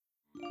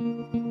Hello,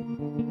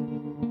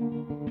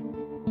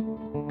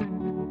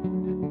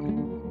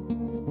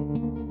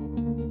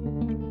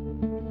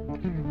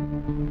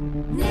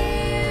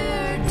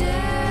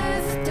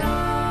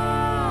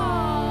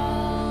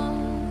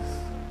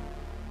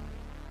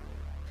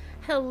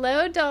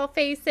 doll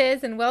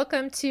faces, and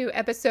welcome to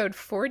episode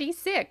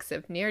 46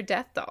 of Near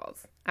Death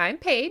Dolls. I'm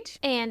Paige.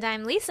 And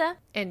I'm Lisa.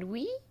 And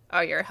we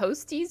are your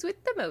hosties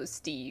with the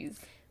mosties.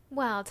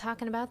 Well,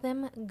 talking about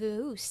them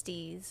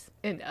ghosties.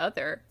 And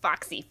other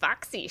foxy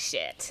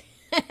shit.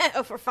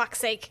 Oh, for fuck's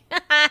sake.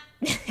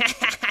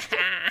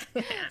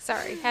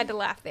 Sorry, had to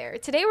laugh there.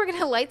 Today we're going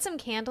to light some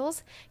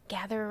candles,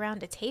 gather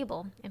around a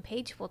table, and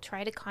Paige will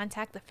try to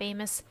contact the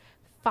famous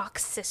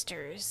Fox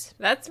Sisters.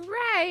 That's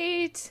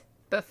right.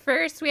 But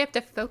first, we have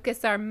to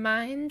focus our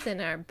minds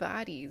and our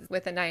bodies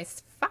with a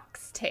nice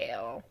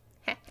foxtail.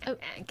 Oh,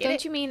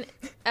 don't you mean...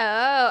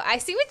 Oh, I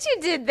see what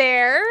you did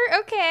there.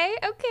 Okay,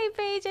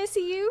 Paige, I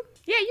see you.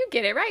 Yeah, you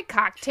get it right.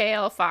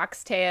 Cocktail,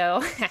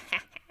 foxtail.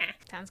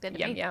 Sounds good to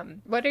yum, me.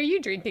 Yum. What are you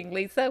drinking,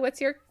 Lisa?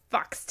 What's your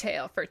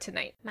foxtail for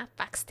tonight? My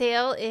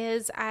foxtail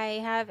is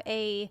I've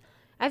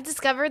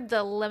discovered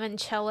the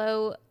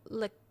limoncello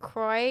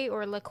LaCroix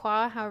or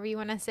LaCroix, however you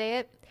want to say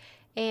it.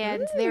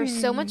 And they're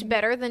so much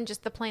better than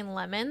just the plain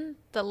lemon.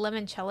 The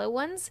limoncello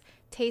ones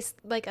taste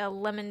like a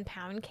lemon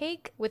pound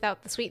cake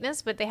without the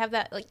sweetness, but they have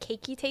that like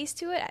cakey taste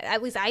to it.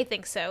 At least I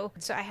think so.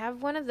 So I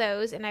have one of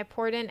those, and I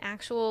poured in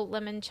actual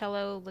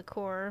limoncello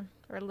liqueur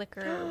or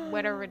liquor,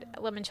 whatever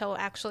limoncello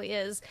actually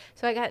is.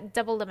 So I got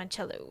double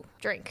limoncello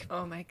drink.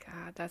 Oh my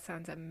god, that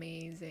sounds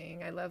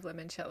amazing. I love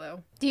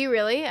limoncello. Do you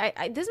really?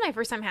 This is my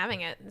first time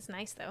having it. It's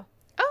nice though.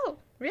 Oh,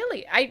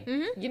 really?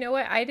 You know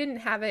what? I didn't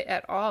have it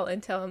at all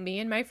until me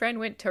and my friend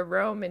went to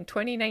Rome in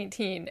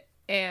 2019,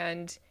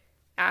 and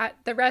at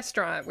the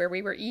restaurant where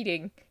we were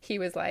eating, he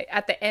was like,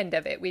 at the end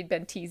of it, we'd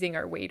been teasing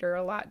our waiter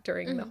a lot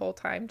during the whole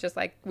time, just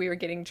like we were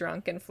getting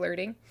drunk and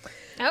flirting.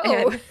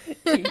 Oh.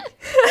 And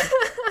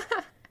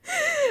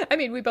I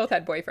mean, we both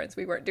had boyfriends.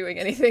 We weren't doing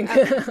anything.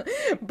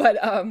 But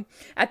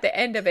at the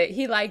end of it,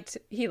 he liked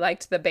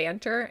the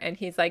banter, and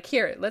he's like,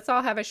 here, let's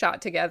all have a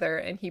shot together.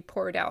 And he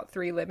poured out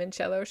 3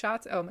 limoncello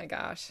shots. Oh my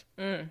gosh.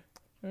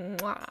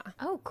 Mwah.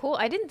 Oh, cool.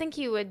 I didn't think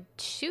you would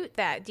shoot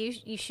that. Do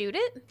you shoot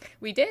it?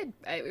 We did.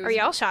 Or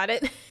y'all shot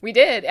it? We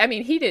did. I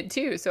mean, he did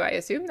too. So I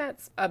assume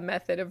that's a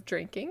method of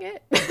drinking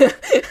it.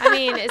 I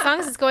mean, as long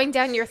as it's going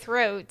down your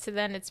throat,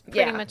 then it's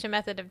pretty much a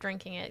method of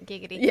drinking it.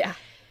 Giggity. Yeah.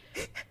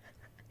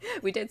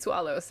 We did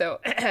swallow, so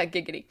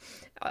giggity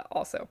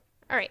also.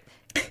 All right.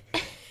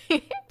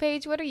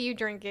 Paige, what are you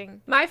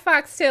drinking? My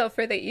foxtail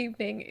for the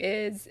evening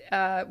is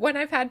one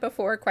I've had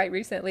before quite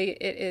recently.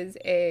 It is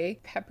a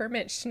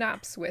peppermint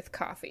schnapps with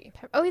coffee.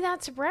 Oh,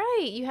 that's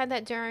right. You had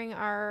that during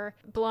our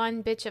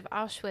Blonde Bitch of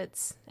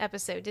Auschwitz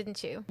episode,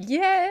 didn't you?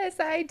 Yes,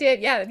 I did.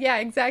 Yeah,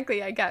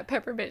 exactly. I got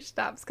peppermint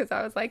schnapps because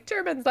I was like,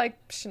 Germans like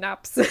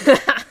schnapps.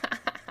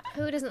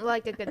 Who doesn't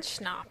like a good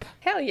schnapp?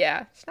 Hell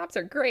yeah. Schnapps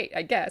are great,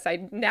 I guess.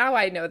 Now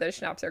I know that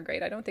schnapps are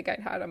great. I don't think I'd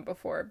had them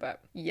before, but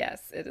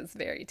yes, it is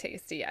very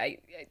tasty.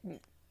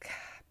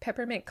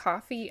 Peppermint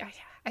coffee.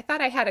 I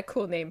thought I had a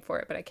cool name for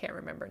it, but I can't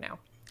remember now.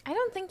 I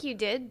don't think you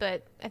did,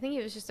 but I think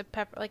it was just a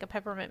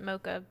peppermint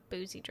mocha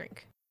boozy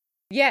drink.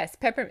 Yes,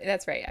 peppermint.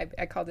 That's right.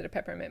 I called it a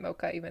peppermint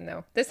mocha, even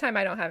though this time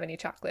I don't have any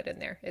chocolate in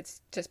there. It's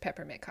just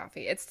peppermint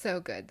coffee. It's so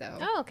good, though.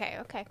 Oh, okay,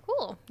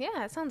 cool. Yeah,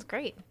 that sounds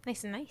great.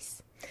 Nice and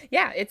nice.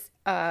 Yeah, it's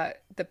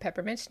the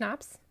peppermint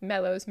schnapps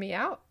mellows me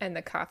out, and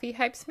the coffee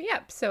hypes me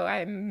up. So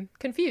I'm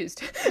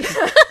confused.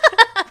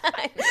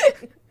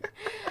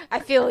 I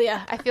feel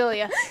ya.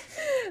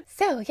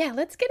 So yeah,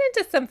 let's get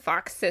into some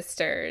Fox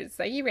Sisters.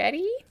 Are you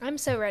ready? I'm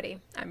so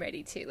ready. I'm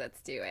ready too.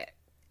 Let's do it.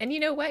 And you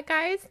know what,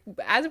 guys?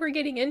 As we're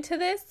getting into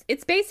this,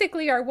 it's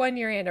basically our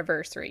 1-year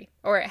anniversary,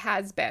 or it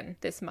has been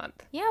this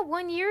month. Yeah,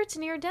 1 year to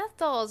Near Death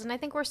Dolls, and I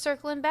think we're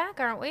circling back,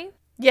 aren't we?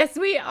 Yes,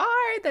 we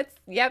are.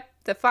 Yep.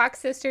 The Fox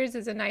Sisters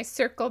is a nice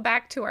circle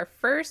back to our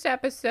first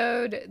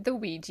episode, the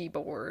Ouija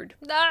board.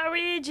 The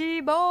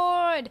Ouija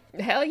board!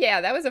 Hell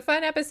yeah, that was a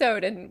fun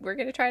episode, and we're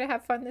going to try to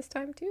have fun this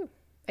time too.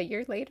 A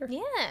year later.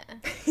 Yeah.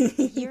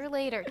 A year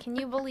later. Can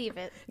you believe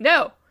it?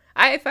 No,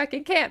 I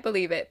fucking can't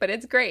believe it, but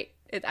it's great.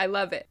 I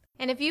love it.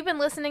 And if you've been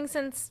listening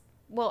since,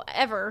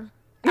 ever,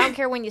 I don't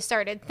care when you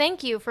started,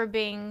 thank you for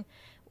being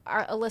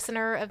a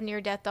listener of Near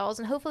Death Dolls,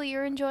 and hopefully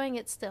you're enjoying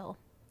it still.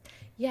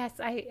 Yes,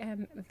 I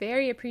am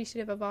very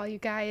appreciative of all you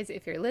guys.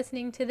 If you're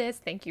listening to this,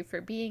 thank you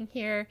for being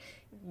here.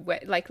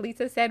 Like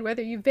Lisa said,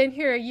 whether you've been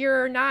here a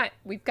year or not,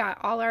 we've got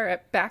all our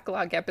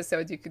backlog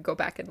episodes. You could go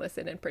back and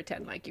listen and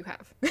pretend like you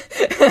have.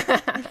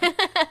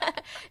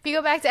 If you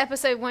go back to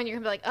episode 1, you're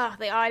going to be like, oh,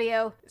 the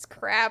audio is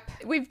crap.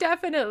 We've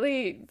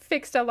definitely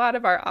fixed a lot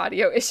of our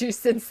audio issues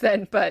since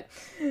then, but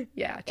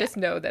yeah, just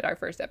know that our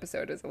first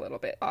episode is a little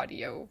bit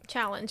audio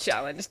challenged.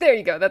 There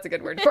you go. That's a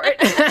good word for it.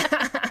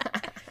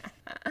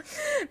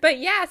 But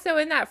yeah, so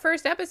in that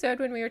first episode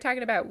when we were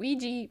talking about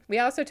Ouija, we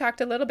also talked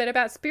a little bit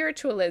about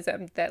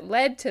spiritualism that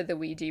led to the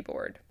Ouija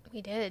board.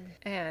 We did.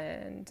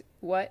 And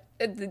what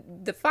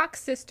the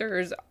Fox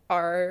sisters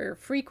are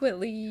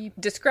frequently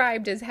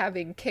described as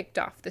having kicked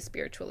off the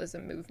spiritualism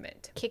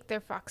movement. Kick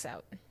their fox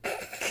out.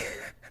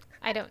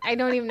 I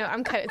don't even know.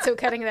 I'm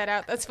cutting that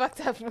out. That's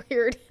fucked up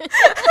weird.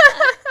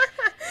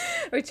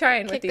 We're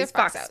trying Kick with these their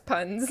fox Fox out.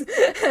 puns.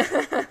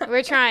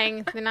 We're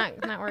trying. They're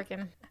not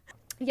working.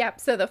 Yep.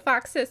 So the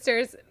Fox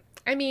sisters,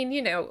 I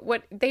mean,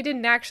 what they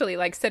didn't actually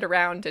like sit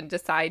around and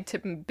decide to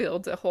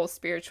build a whole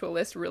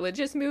spiritualist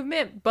religious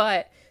movement,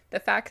 but the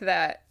fact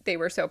that they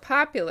were so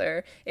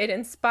popular, it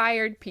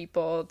inspired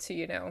people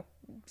to,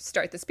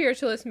 start the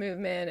spiritualist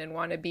movement and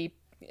want to be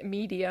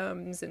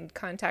mediums and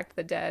contact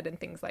the dead and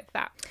things like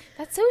that.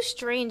 That's so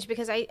strange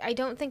because I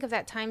don't think of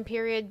that time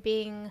period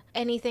being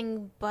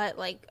anything but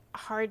like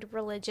hard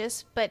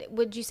religious. But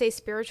would you say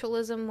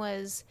spiritualism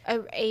was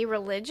a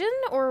religion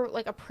or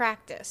like a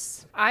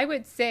practice? I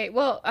would say,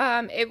 well,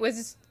 it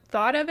was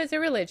thought of as a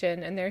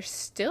religion, and there's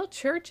still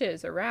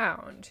churches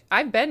around.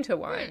 I've been to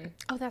one.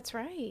 Oh, that's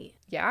right.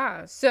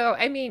 Yeah. So,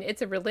 I mean,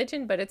 it's a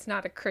religion, but it's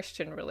not a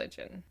Christian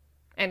religion.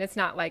 And it's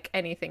not like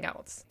anything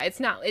else. It's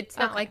not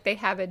like they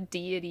have a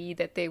deity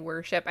that they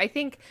worship. I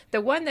think the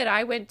one that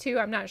I went to,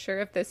 I'm not sure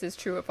if this is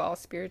true of all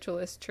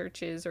spiritualist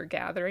churches or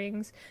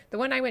gatherings. The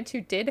one I went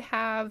to did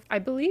have, I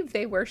believe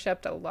they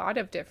worshiped a lot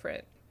of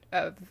different,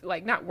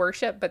 not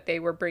worship, but they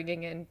were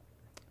bringing in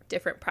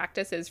different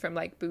practices from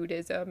like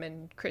Buddhism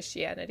and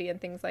Christianity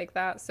and things like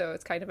that. So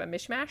it's kind of a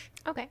mishmash.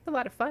 Okay. It's a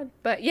lot of fun.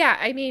 But yeah,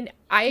 I mean,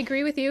 I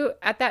agree with you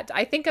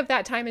I think of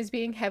that time as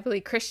being heavily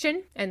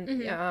Christian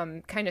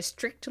and kind of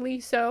strictly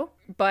so.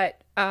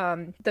 But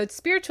the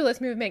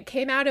spiritualist movement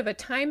came out of a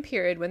time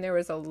period when there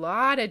was a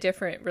lot of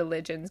different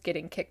religions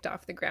getting kicked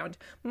off the ground.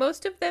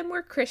 Most of them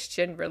were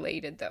Christian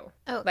related though.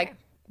 Okay. Like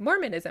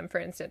Mormonism, for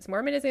instance.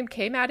 Mormonism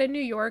came out of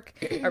New York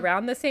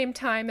around the same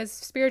time as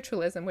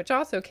spiritualism, which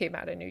also came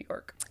out of New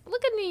York.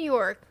 Look at New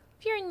York.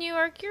 If you're in New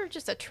York, you're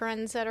just a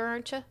trendsetter,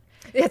 aren't you?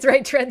 That's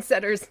right,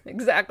 trendsetters.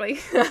 Exactly.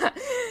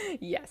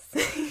 Yes.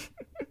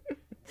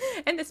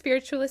 And the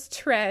spiritualist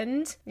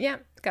trend,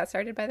 got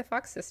started by the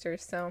Fox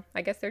sisters. So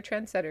I guess they're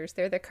trendsetters.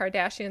 They're the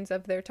Kardashians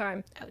of their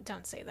time. Oh,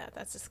 don't say that.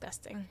 That's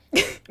disgusting.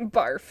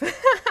 Barf.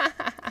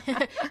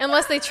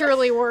 Unless they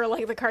truly were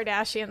like the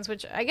Kardashians,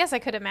 which I guess I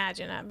could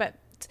imagine it, but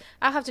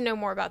I'll have to know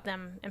more about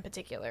them in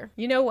particular.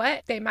 You know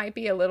what? They might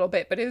be a little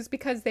bit, but it was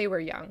because they were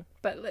young.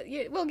 But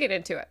we'll get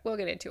into it.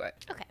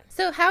 Okay.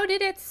 So how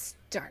did it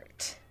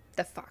start?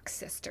 The Fox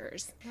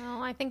sisters.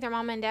 Well, I think their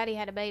mom and daddy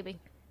had a baby.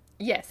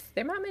 Yes,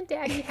 their mom and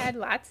daddy had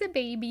lots of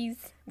babies.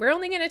 We're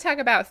only going to talk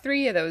about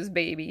 3 of those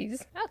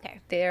babies.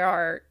 Okay. There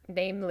are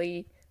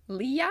namely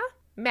Leah,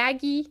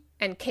 Maggie,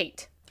 and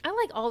Kate. I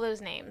like all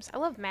those names. I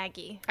love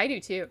Maggie. I do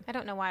too. I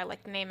don't know why I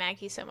like the name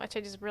Maggie so much.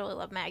 I just really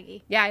love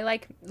Maggie. Yeah, I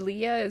like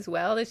Leah as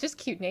well. It's just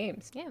cute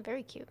names. Yeah,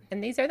 very cute.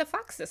 And these are the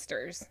Fox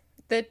sisters.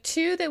 The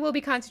 2 that we'll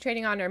be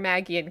concentrating on are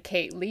Maggie and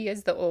Kate.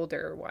 Leah's the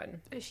older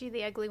one. Is she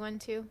the ugly one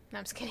too? No,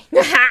 I'm just kidding.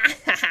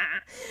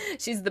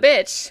 She's the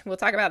bitch. We'll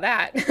talk about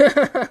that.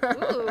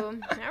 Ooh,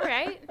 all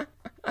right.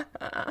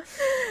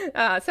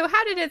 So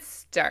how did it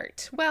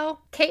start?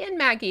 Well, Kate and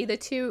Maggie, the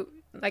 2,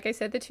 like I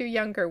said, the 2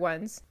 younger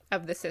ones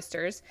of the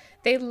sisters,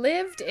 they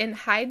lived in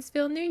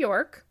Hydesville, New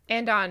York.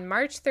 And on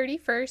March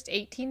 31st,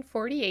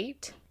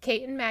 1848,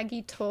 Kate and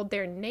Maggie told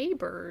their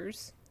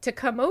neighbors to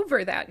come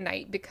over that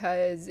night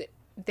because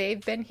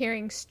they've been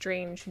hearing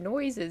strange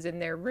noises in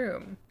their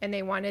room, and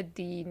they wanted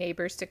the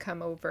neighbors to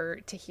come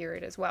over to hear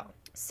it as well.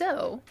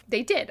 So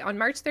they did. On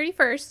March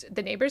 31st,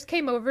 the neighbors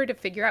came over to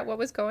figure out what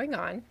was going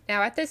on.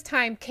 Now, at this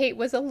time, Kate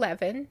was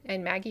 11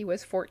 and Maggie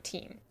was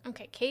 14.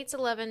 Okay, Kate's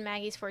 11,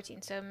 Maggie's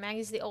 14. So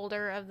Maggie's the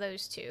older of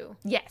those 2.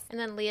 Yes. And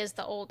then Leah's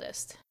the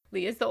oldest.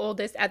 Leah's the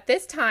oldest. At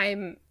this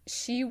time,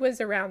 she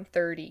was around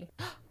 30.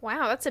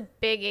 Wow, that's a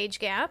big age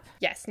gap.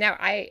 Yes. Now,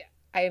 I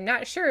am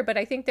not sure, but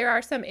I think there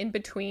are some in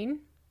between.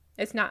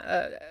 It's not,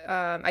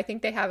 I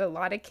think they have a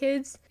lot of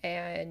kids,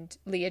 and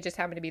Leah just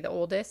happened to be the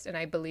oldest, and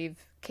I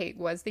believe Kate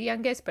was the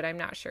youngest, but I'm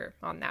not sure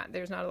on that.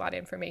 There's not a lot of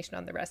information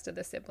on the rest of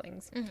the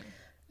siblings.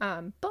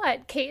 Mm-hmm.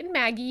 But Kate and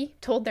Maggie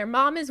told their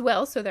mom as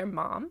well, so their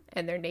mom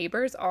and their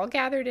neighbors all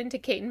gathered into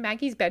Kate and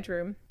Maggie's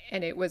bedroom,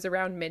 and it was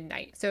around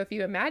midnight. So if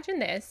you imagine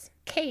this,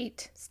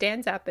 Kate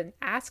stands up and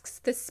asks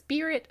the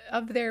spirit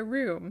of their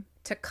room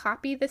to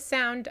copy the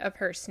sound of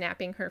her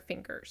snapping her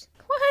fingers.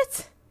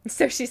 What?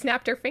 So she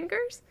snapped her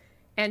fingers,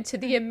 and to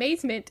the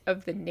amazement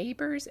of the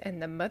neighbors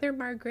and the Mother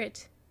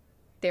Margaret,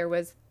 there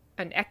was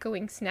an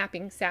echoing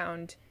snapping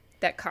sound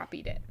that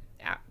copied it,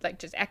 like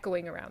just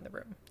echoing around the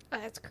room. Oh,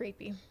 that's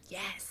creepy.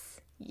 Yes.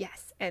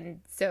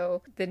 And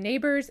so the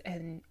neighbors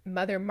and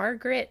Mother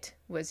Margaret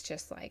was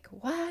just like,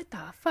 what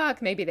the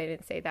fuck? Maybe they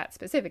didn't say that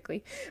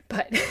specifically,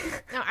 but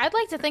No, I'd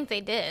like to think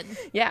they did.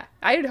 yeah,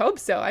 I'd hope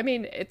so. I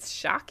mean, it's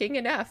shocking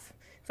enough.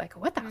 It's like,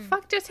 what the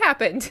fuck just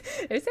happened?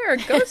 Is there a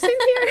ghost in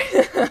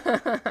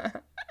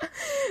here?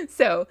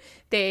 So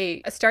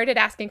they started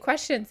asking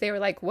questions. They were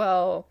like,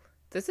 well,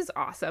 this is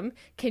awesome.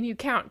 Can you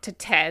count to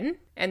 10?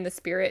 And the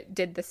spirit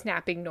did the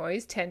snapping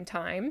noise 10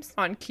 times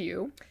on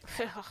cue.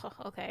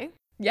 Okay.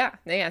 Yeah,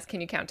 they asked,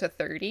 can you count to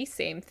 30?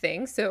 Same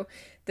thing. So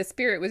the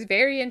spirit was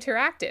very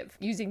interactive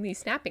using these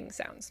snapping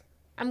sounds.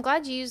 I'm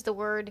glad you used the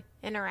word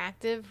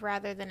interactive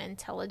rather than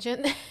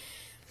intelligent.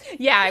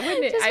 Yeah, I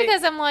wouldn't. Just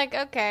because I'm like,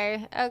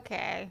 okay.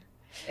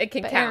 It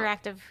can But count.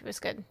 interactive was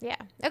good. Yeah.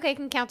 Okay,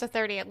 can count to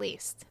 30 at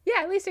least.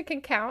 Yeah, at least it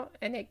can count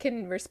and it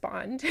can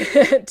respond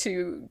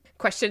to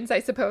questions, I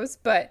suppose.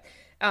 But,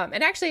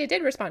 and actually it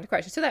did respond to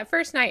questions. So that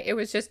first night, it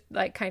was just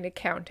like kind of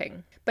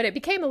counting. But it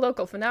became a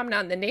local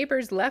phenomenon. The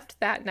neighbors left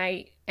that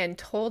night and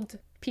told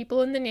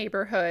people in the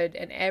neighborhood,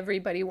 and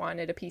everybody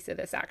wanted a piece of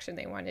this action.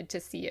 They wanted to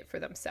see it for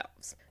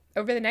themselves.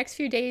 Over the next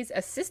few days,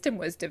 a system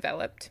was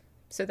developed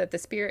so that the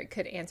spirit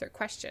could answer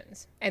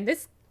questions. And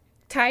this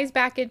ties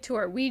back into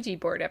our Ouija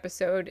board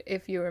episode.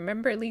 If you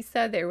remember,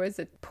 Lisa, there was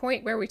a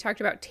point where we talked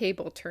about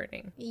table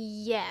turning.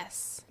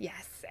 Yes.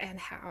 Yes, and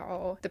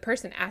how the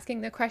person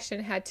asking the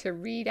question had to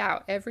read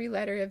out every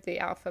letter of the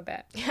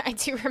alphabet. I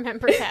do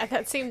remember that.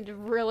 That seemed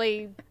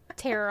really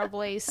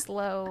terribly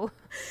slow.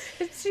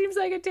 It seems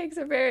like it takes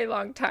a very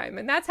long time.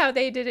 And that's how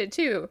they did it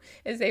too,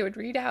 is they would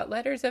read out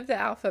letters of the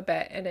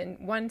alphabet, and then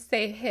once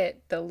they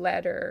hit the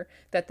letter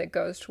that the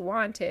ghost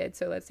wanted,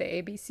 so let's say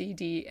A, B, C,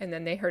 D, and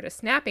then they heard a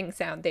snapping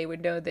sound, they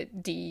would know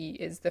that D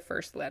is the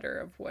first letter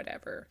of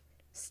whatever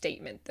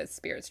statement the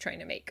spirit's trying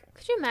to make.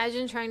 Could you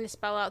imagine trying to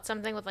spell out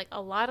something with like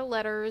a lot of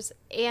letters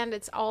and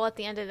it's all at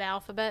the end of the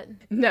alphabet?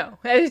 No,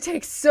 it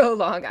takes so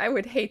long. I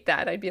would hate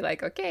that. I'd be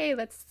like, okay,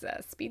 let's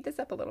speed this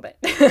up a little bit.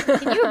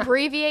 Can you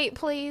abbreviate,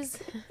 please?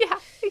 Yeah,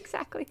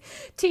 exactly.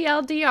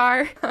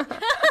 TLDR.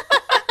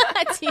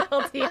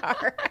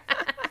 TLDR.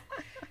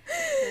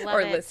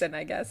 Or listen,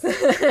 I guess,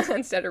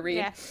 instead of read.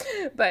 Yeah.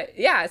 But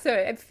yeah, so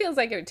it feels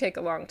like it would take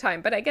a long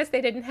time. But I guess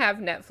they didn't have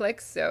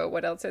Netflix, so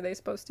what else are they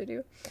supposed to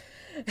do?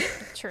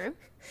 True.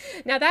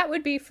 Now, that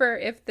would be for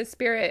if the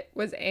spirit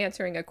was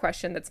answering a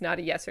question that's not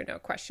a yes or no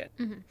question.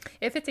 Mm-hmm.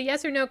 If it's a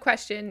yes or no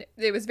question,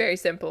 it was very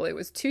simple. It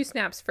was 2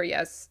 snaps for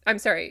yes.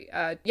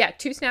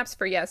 2 snaps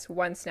for yes,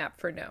 1 snap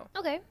for no.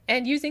 Okay.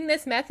 And using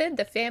this method,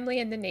 the family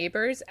and the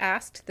neighbors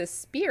asked the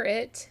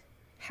spirit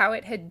how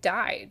it had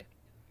died.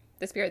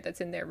 The spirit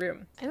that's in their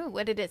room. Oh,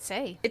 what did it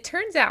say? It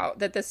turns out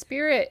that the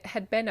spirit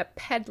had been a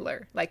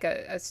peddler, like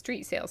a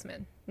street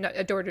salesman, not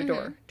a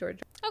door-to-door.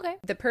 Okay.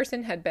 The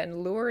person had been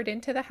lured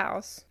into the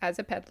house as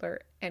a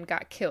peddler and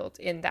got killed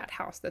in that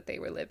house that they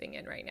were living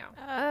in right now.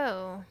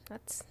 Oh,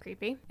 that's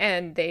creepy.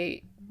 And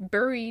they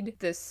buried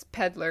this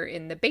peddler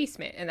in the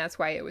basement, and that's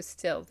why it was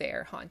still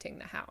there haunting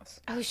the house.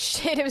 Oh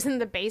shit, it was in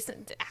the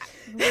basement.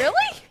 Really?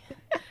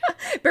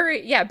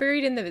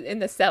 buried in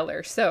the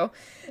cellar. So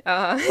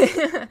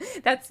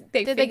that's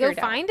Did they go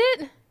find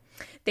it?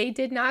 They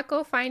did not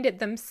go find it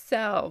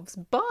themselves,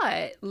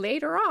 but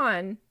later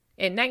on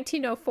in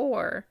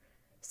 1904,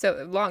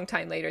 so a long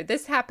time later,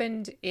 this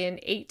happened in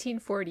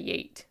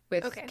 1848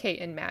 with Kate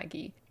and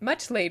Maggie.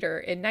 Much later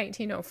in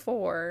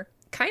 1904,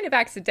 kind of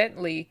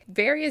accidentally,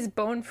 various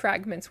bone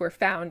fragments were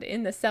found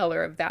in the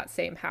cellar of that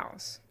same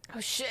house. Oh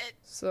shit.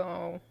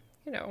 So,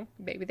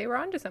 maybe they were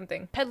onto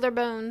something. Peddler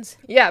bones.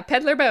 Yeah,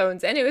 peddler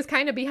bones. And it was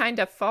kind of behind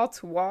a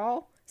false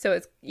wall, so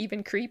it's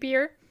even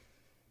creepier.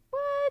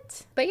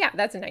 What? But yeah,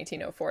 that's in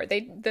 1904.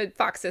 The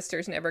Fox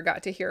sisters never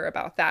got to hear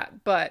about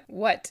that. But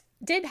what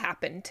did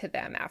happen to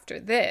them after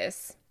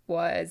this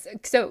was,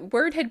 so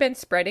word had been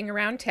spreading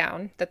around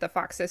town that the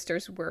Fox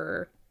sisters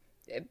were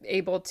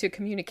able to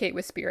communicate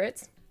with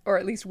spirits, or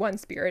at least one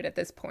spirit at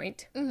this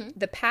point. Mm-hmm.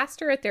 The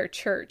pastor at their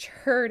church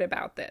heard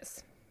about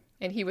this,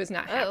 and he was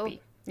not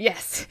happy.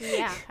 Yes.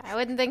 Yeah, I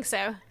wouldn't think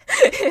so.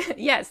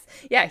 Yes.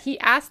 Yeah, he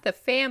asked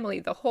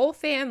the whole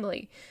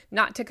family,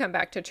 not to come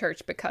back to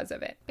church because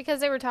of it.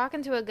 Because they were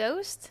talking to a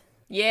ghost?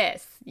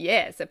 Yes.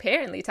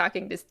 Apparently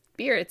talking to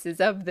spirits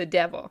is of the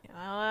devil.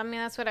 Well, I mean,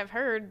 that's what I've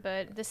heard,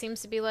 but this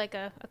seems to be like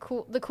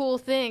the cool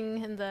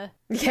thing in the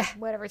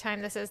whatever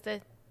time this is,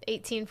 the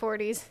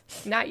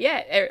 1840s. Not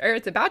yet, or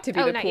it's about to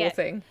be the cool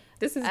thing.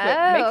 This is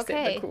what makes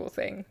it the cool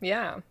thing.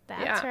 Yeah.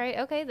 That's right.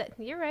 Okay,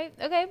 you're right.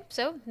 Okay,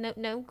 so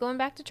no going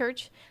back to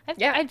church.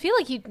 I'd feel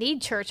like you'd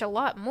need church a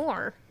lot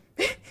more.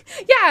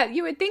 Yeah,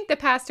 you would think the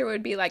pastor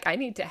would be like, I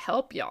need to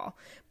help y'all.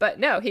 But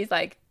no, he's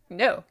like,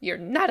 no, you're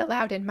not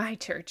allowed in my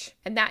church.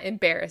 And that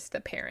embarrassed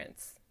the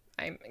parents.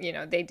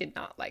 They did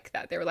not like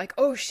that. They were like,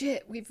 oh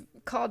shit, we've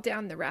called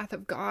down the wrath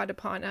of God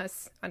upon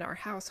us, on our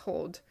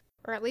household.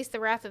 Or at least the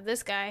wrath of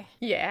this guy.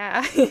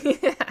 Yeah.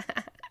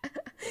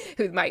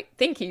 Who might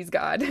think he's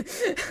God.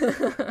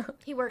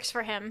 He works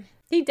for him.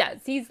 He does.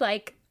 He's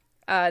like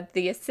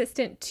the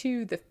assistant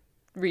to the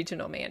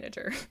regional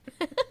manager.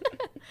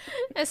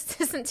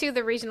 Assistant to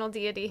the regional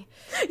deity.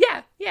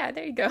 Yeah,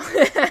 there you go.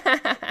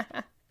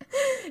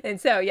 And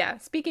so,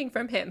 speaking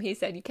from him, he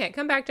said, you can't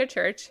come back to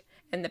church.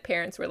 And the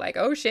parents were like,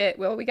 oh shit,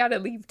 well, we got to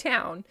leave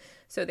town.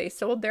 So they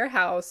sold their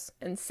house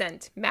and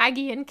sent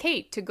Maggie and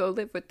Kate to go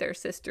live with their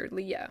sister,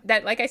 Leah.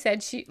 That, like I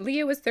said,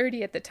 Leah was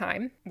 30 at the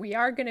time. We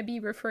are going to be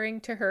referring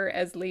to her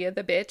as Leah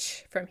the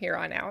bitch from here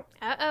on out.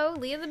 Uh-oh,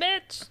 Leah the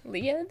bitch.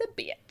 Leah the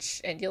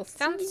bitch. And you'll see.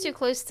 Sounds too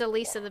close to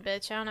Lisa the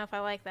bitch. I don't know if I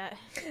like that.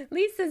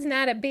 Lisa's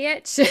not a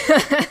bitch.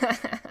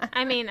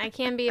 I mean, I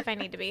can be if I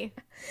need to be.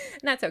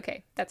 And that's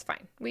okay. That's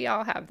fine. We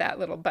all have that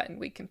little button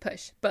we can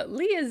push. But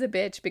Leah's a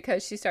bitch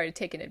because she started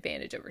taking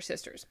advantage of her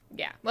sisters.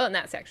 Yeah. Well,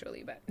 not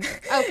sexually, but.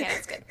 Okay,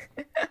 that's good.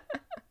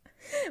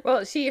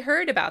 Well, she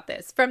heard about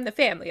this from the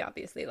family,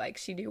 obviously. Like,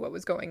 she knew what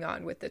was going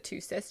on with the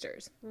two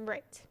sisters.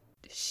 Right.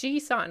 She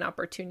saw an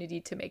opportunity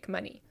to make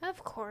money.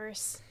 Of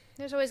course.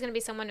 There's always going to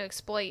be someone to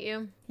exploit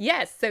you.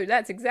 Yes, so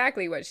that's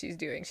exactly what she's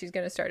doing. She's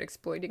going to start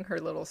exploiting her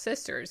little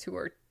sisters, who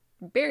are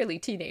barely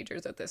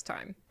teenagers at this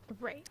time.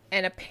 Right.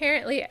 And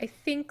apparently, I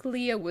think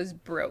Leah was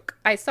broke.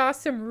 I saw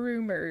some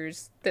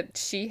rumors that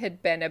she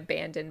had been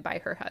abandoned by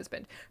her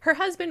husband. Her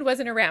husband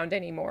wasn't around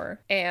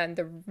anymore, and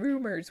the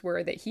rumors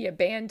were that he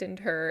abandoned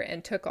her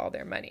and took all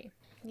their money.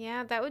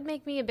 Yeah, that would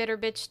make me a bitter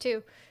bitch,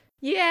 too.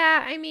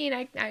 Yeah, I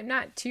mean, I'm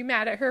not too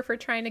mad at her for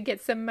trying to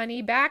get some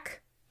money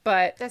back,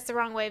 but... That's the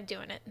wrong way of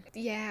doing it.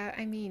 Yeah,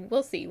 I mean,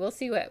 we'll see. We'll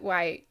see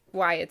why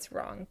it's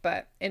wrong.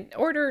 But in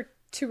order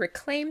to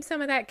reclaim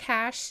some of that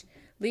cash,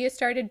 Leah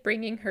started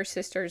bringing her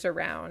sisters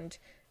around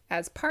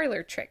as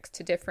parlor tricks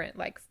to different,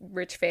 like,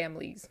 rich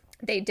families.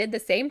 They did the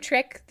same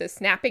trick, the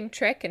snapping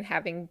trick, and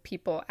having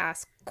people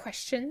ask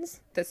questions.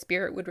 The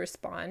spirit would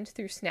respond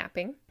through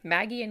snapping.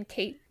 Maggie and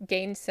Kate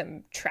gained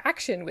some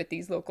traction with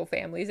these local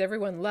families.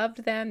 Everyone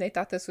loved them. They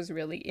thought this was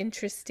really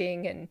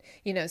interesting and,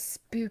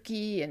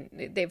 spooky.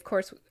 And they, of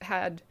course,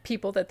 had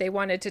people that they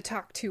wanted to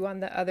talk to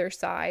on the other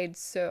side,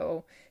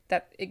 so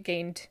that it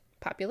gained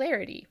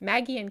popularity.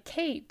 Maggie and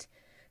Kate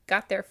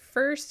got their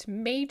first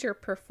major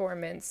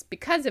performance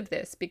because of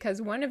this,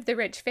 because one of the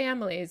rich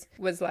families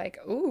was like,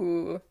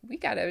 ooh, we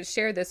got to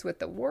share this with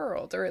the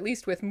world, or at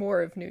least with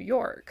more of New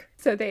York.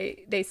 So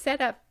they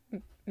set up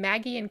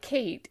Maggie and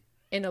Kate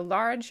in a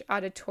large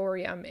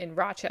auditorium in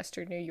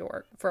Rochester, New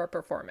York for a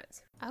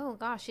performance. Oh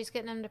gosh, she's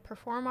getting them to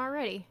perform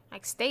already.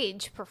 Like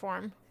stage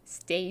perform.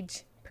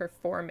 Stage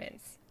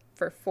performance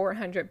for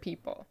 400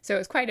 people. So it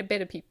was quite a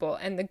bit of people.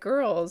 And the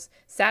girls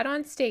sat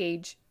on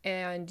stage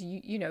and,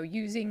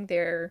 using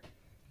their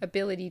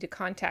ability to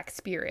contact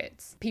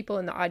spirits, people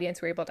in the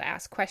audience were able to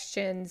ask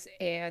questions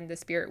and the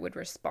spirit would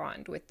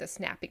respond with the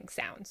snapping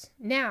sounds.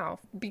 Now,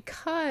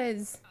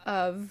 because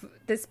of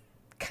this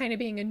kind of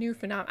being a new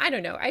phenomenon, I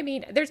don't know. I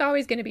mean, there's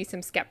always going to be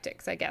some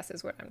skeptics, I guess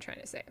is what I'm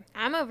trying to say.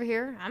 I'm over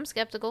here. I'm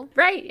skeptical.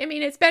 Right. I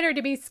mean, it's better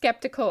to be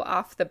skeptical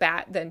off the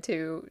bat than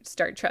to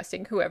start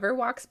trusting whoever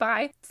walks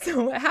by.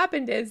 So what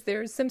happened is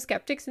there's some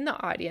skeptics in the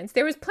audience.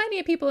 There was plenty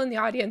of people in the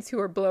audience who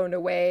were blown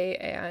away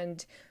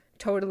and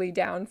totally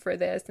down for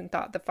this and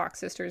thought the Fox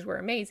sisters were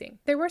amazing.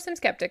 There were some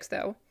skeptics,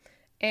 though.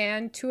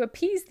 And to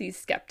appease these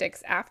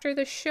skeptics, after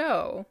the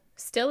show,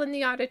 still in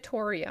the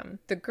auditorium,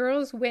 the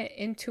girls went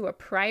into a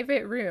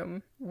private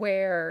room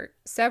where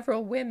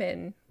several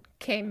women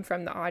came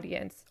from the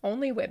audience,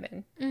 only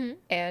women,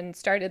 and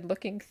started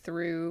looking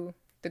through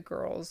the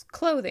girls'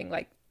 clothing,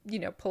 like,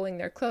 pulling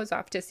their clothes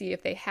off to see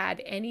if they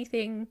had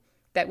anything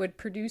that would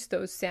produce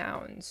those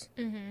sounds.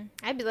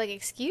 I'd be like,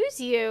 excuse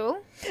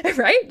you.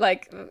 Right?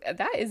 Like,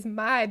 that is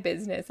my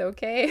business,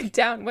 okay?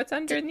 Down, what's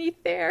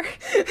underneath there?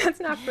 That's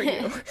not for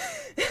you.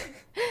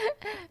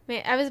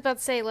 Man, I was about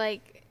to say,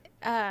 like,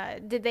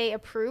 did they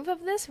approve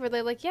of this? Were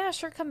they like, yeah,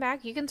 sure, come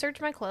back. You can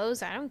search my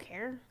clothes. I don't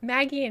care.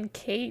 Maggie and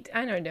Kate,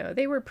 I don't know.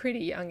 They were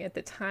pretty young at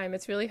the time.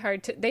 It's really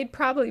hard to... They'd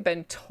probably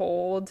been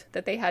told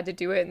that they had to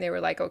do it, and they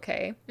were like,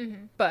 okay.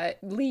 But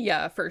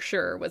Leah, for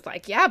sure, was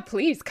like, yeah,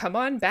 please, come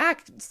on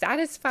back.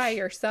 Satisfy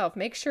yourself.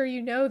 Make sure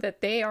you know that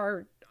they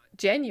are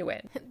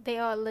genuine. They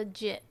are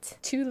legit.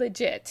 Too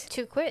legit.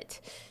 To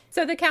quit.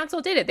 So the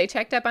council did it. They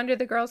checked up under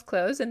the girls'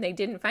 clothes, and they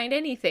didn't find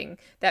anything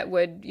that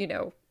would,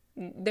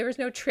 there was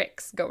no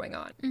tricks going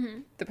on.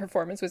 The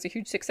performance was a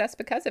huge success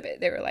because of it.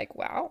 They were like,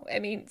 wow. I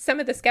mean, some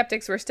of the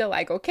skeptics were still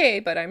like, okay,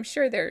 but I'm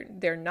sure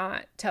they're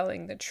not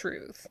telling the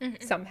truth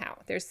somehow.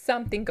 There's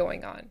something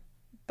going on.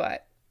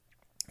 But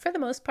for the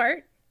most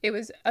part, it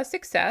was a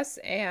success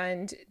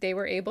and they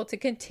were able to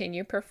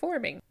continue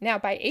performing. Now,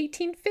 by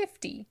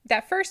 1850,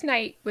 that first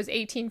night was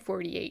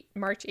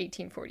March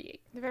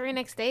 1848. The very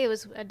next day, it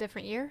was a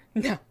different year?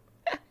 No.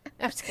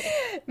 I'm just kidding.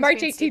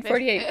 March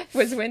 1848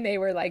 was when they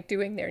were like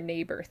doing their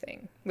neighbor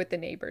thing with the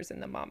neighbors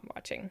and the mom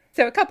watching.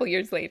 So a couple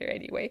years later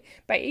anyway,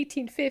 by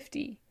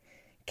 1850,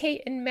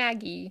 Kate and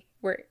Maggie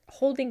were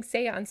holding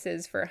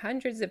seances for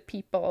hundreds of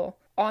people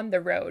on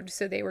the road.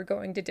 So they were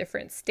going to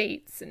different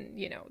states and,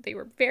 they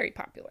were very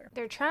popular.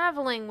 They're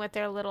traveling with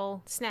their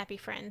little snappy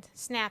friend,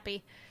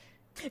 Snappy.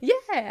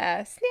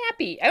 Yeah,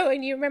 Snappy. Oh,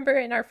 and you remember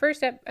in our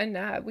first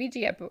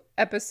Ouija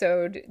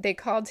episode, they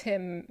called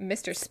him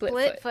Mr.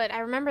 Splitfoot. Splitfoot.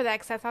 I remember that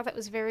because I thought that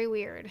was very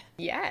weird.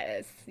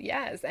 Yes.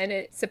 And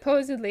it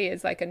supposedly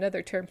is like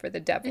another term for the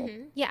devil.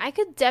 Yeah, I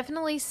could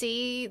definitely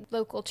see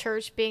local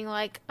church being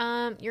like,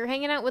 you're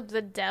hanging out with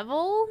the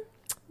devil?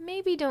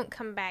 Maybe don't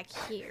come back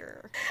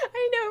here.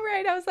 I know,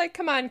 right? I was like,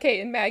 come on, Kate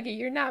and Maggie,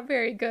 you're not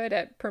very good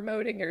at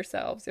promoting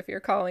yourselves if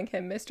you're calling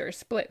him Mr.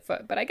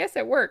 Splitfoot. But I guess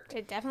it worked.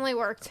 It definitely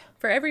worked.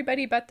 For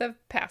everybody but the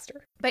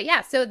pastor. But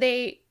yeah, so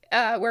they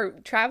were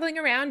traveling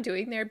around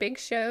doing their big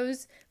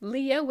shows.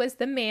 Leah was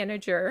the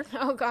manager.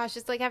 Oh gosh,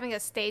 it's like having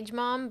a stage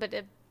mom, but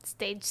a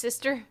Stage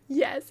sister.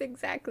 Yes,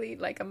 exactly.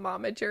 Like a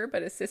momager,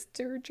 but a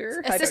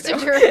sister-ger. A I don't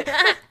sister.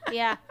 know.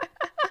 Yeah.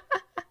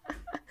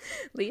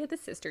 Leah the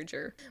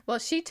sister-ger. Well,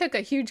 she took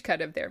a huge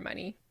cut of their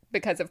money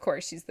because, of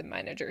course, she's the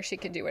manager. She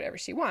can do whatever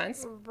she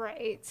wants.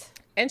 Right.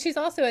 And she's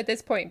also, at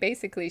this point,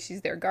 basically,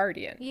 she's their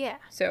guardian. Yeah.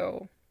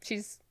 So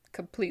she's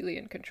completely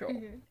in control.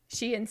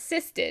 She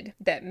insisted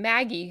that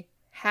Maggie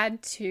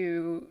had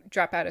to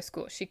drop out of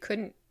school. She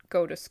couldn't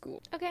go to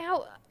school. Okay,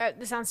 how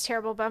this sounds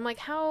terrible, but I'm like,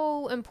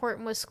 how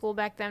important was school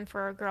back then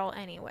for a girl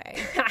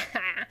anyway?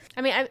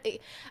 I mean, I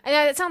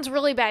it sounds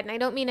really bad, and I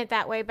don't mean it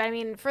that way, but I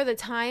mean, for the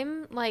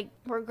time, like,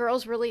 were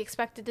girls really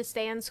expected to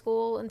stay in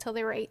school until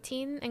they were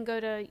 18 and go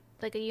to,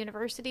 like, a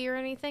university or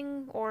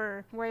anything?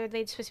 Or were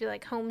they supposed to be,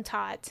 like, home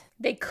taught?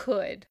 They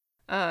could.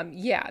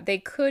 Yeah, they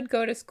could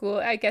go to school.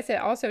 I guess it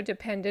also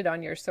depended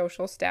on your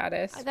social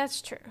status.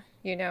 That's true.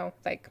 You know,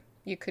 like,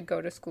 you could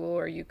go to school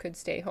or you could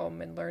stay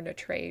home and learn a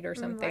trade or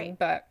something.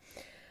 Right.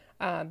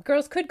 But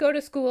girls could go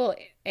to school,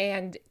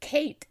 and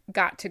Kate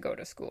got to go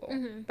to school,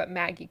 but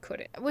Maggie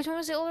couldn't. Which one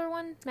was the older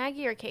one?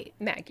 Maggie or Kate?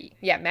 Maggie.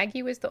 Yeah,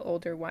 Maggie was the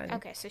older one.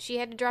 Okay, so she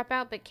had to drop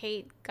out, but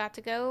Kate got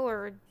to go,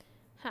 or...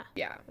 Huh.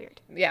 Yeah.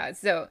 Weird. Yeah,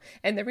 so,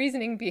 and the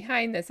reasoning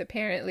behind this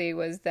apparently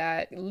was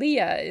that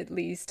Leah, at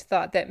least,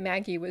 thought that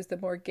Maggie was the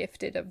more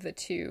gifted of the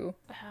two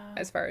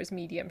as far as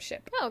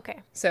mediumship. Oh,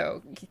 okay.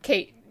 So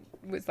Kate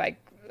was like,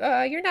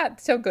 you're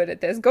not so good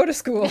at this. Go to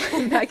school.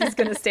 Maggie's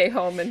going to stay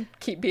home and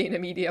keep being a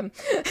medium.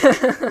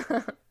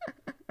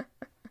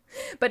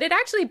 But it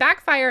actually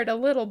backfired a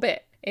little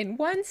bit. In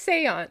one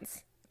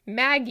seance,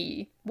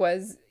 Maggie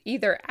was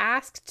either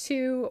asked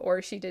to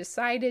or she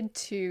decided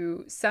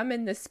to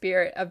summon the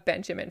spirit of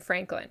Benjamin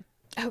Franklin.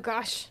 Oh,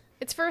 gosh.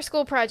 It's for a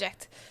school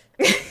project.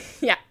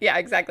 Yeah,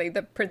 exactly.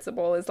 The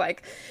principal is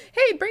like,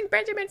 hey, bring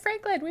Benjamin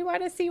Franklin. We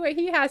want to see what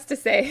he has to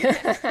say.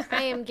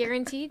 I am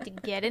guaranteed to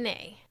get an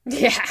A.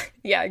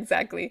 Yeah,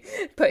 exactly.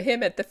 Put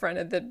him at the front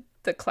of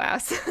the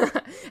class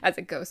as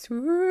it goes.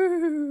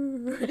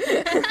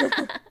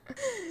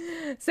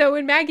 So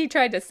when Maggie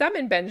tried to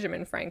summon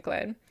Benjamin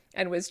Franklin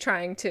and was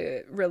trying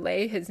to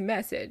relay his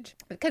message,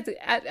 because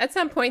at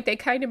some point they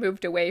kind of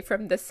moved away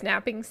from the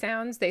snapping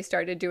sounds. They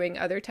started doing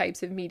other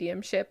types of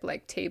mediumship,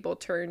 like table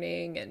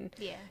turning and,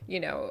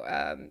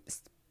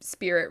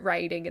 spirit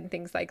writing and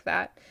things like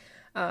that.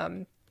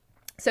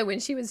 So when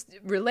she was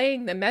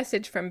relaying the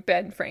message from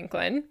Ben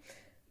Franklin,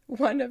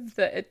 one of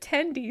the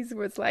attendees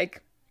was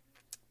like,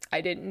 I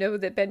didn't know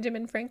that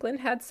Benjamin Franklin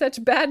had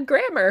such bad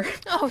grammar.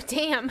 Oh,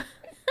 damn.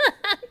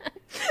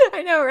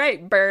 I know,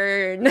 right?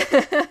 Burn.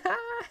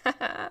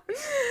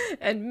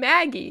 And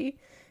Maggie,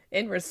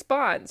 in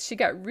response, she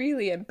got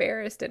really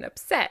embarrassed and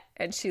upset,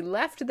 and she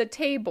left the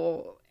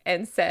table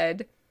and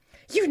said,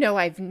 you know,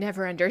 I've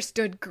never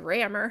understood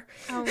grammar.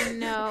 Oh,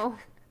 no.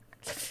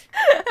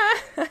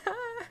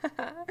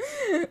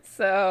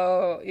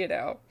 So,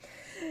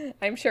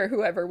 I'm sure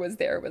whoever was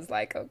there was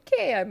like,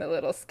 okay, I'm a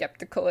little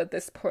skeptical at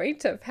this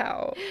point of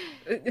how...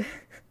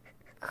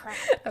 Crap.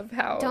 Of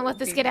how don't let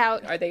this get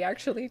out. Are they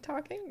actually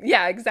talking?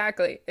 Yeah,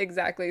 exactly.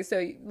 So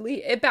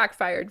it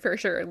backfired for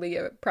sure.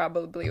 Leah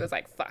probably was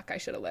like, fuck, I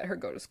should have let her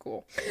go to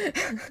school.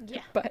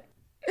 Yeah. But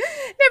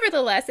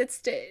nevertheless,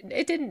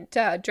 it didn't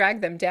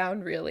drag them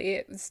down, really.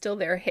 It was still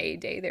their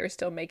heyday. They were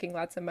still making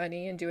lots of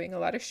money and doing a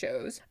lot of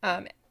shows.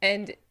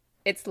 And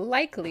it's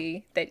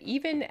likely that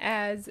even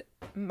as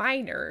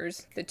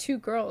minors, the two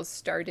girls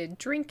started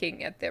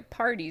drinking at the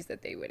parties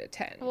that they would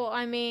attend. Well,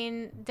 I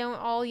mean, don't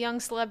all young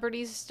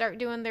celebrities start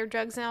doing their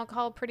drugs and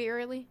alcohol pretty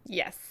early?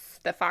 Yes,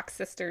 the Fox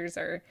sisters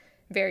are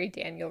very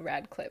Daniel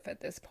Radcliffe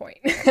at this point.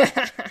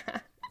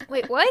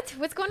 Wait, what?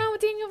 What's going on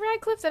with Daniel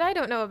Radcliffe that I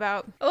don't know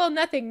about? Well,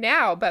 nothing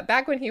now, but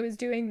back when he was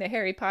doing the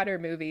Harry Potter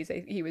movies,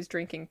 he was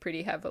drinking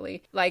pretty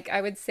heavily. Like, I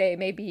would say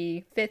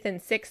maybe 5th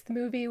and 6th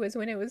movie was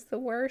when it was the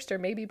worst, or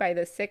maybe by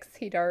the 6th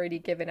he'd already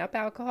given up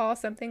alcohol,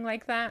 something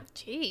like that.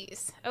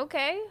 Jeez.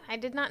 Okay, I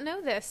did not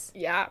know this.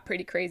 Yeah,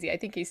 pretty crazy. I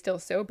think he's still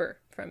sober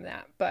from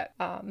that. But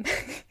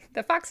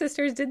the Fox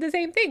sisters did the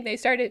same thing.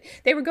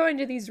 They were going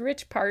to these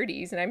rich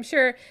parties, and I'm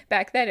sure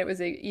back then it was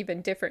an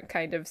even different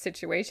kind of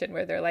situation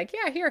where they're like,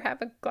 yeah, here,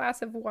 have a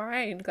glass of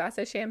wine, glass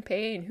of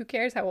champagne. Who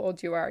cares how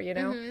old you are,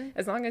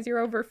 as long as you're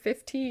over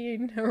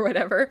 15 or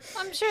whatever.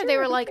 I'm sure they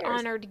were like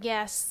honored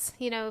guests.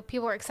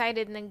 People were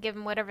excited and then give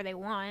them whatever they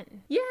want.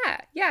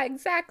 Yeah,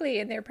 exactly.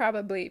 And they're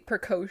probably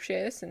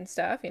precocious and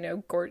stuff,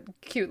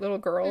 cute little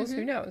girls.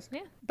 Who knows? Yeah.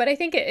 But I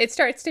think it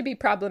starts to be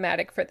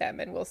problematic for them,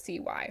 and we'll see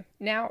why.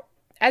 Now,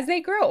 as they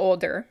grow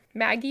older,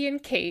 Maggie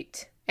and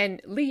Kate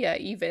and Leah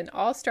even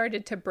all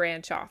started to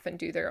branch off and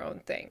do their own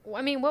thing.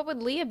 I mean, what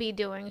would Leah be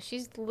doing?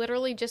 She's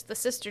literally just the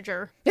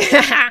sister-ger.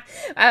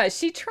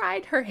 She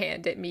tried her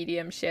hand at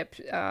mediumship.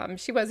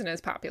 She wasn't as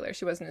popular.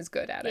 She wasn't as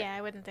good at it. Yeah,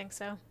 I wouldn't think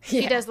so.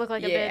 She does look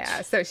like a bitch.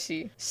 Yeah, so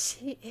she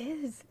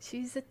is.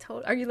 She's a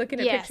total... Are you looking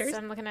at pictures? Yes,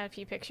 I'm looking at a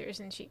few pictures,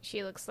 and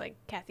she looks like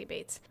Kathy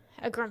Bates.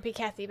 A grumpy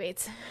Kathy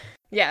Bates.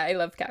 Yeah, I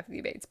love Kathy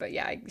Bates, but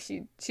yeah,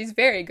 she's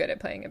very good at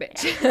playing a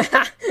bitch.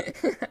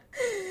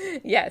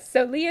 Yes,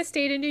 so Leah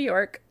stayed in New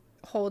York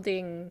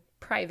holding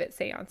private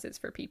seances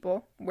for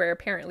people where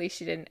apparently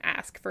she didn't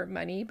ask for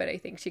money, but I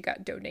think she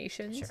got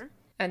donations. Sure.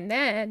 And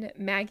then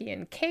Maggie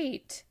and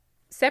Kate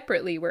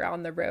separately were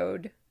on the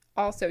road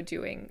also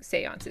doing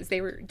seances.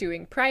 They were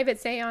doing private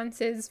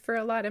seances for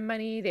a lot of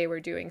money. They were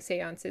doing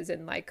seances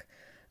in like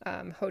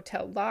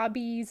hotel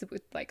lobbies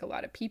with like a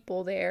lot of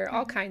people there,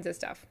 all kinds of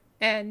stuff.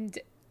 And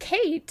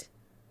Kate,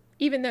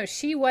 even though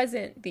she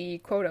wasn't the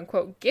quote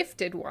unquote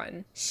gifted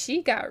one,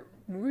 she got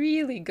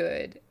really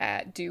good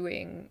at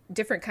doing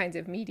different kinds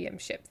of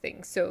mediumship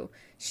things. So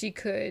she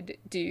could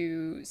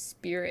do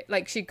spirit,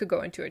 like she could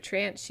go into a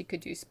trance, she could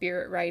do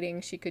spirit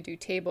writing, she could do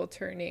table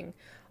turning,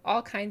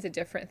 all kinds of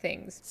different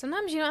things.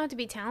 Sometimes you don't have to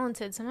be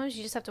talented. Sometimes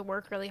you just have to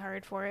work really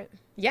hard for it.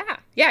 Yeah.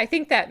 Yeah, I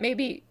think that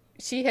maybe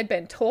she had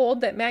been told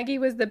that Maggie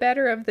was the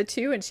better of the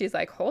two, and she's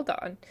like, hold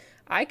on,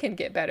 I can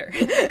get better.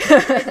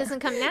 It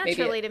doesn't come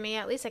naturally to me.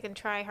 At least I can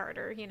try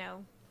harder,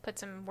 put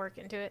some work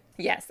into it.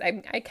 Yes,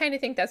 I kind of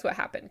think that's what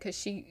happened, because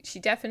she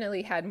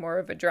definitely had more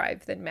of a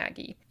drive than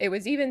Maggie. It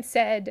was even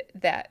said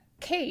that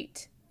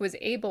Kate was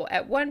able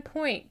at one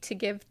point to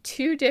give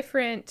 2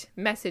 different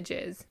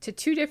messages to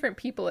 2 different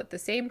people at the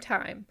same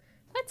time.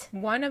 What?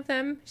 One of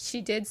them she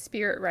did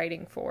spirit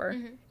writing for,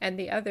 and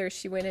the other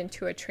she went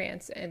into a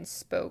trance and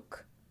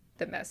spoke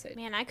the message.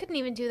 Man, I couldn't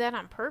even do that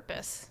on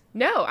purpose.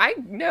 No,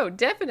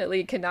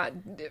 definitely cannot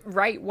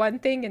write one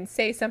thing and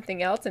say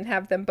something else and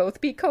have them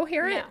both be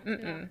coherent.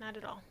 No, not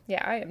at all.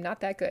 Yeah, I am not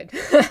that good.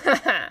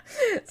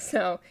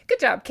 So, good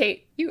job,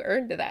 Kate. You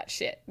earned that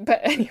shit. But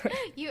anyway.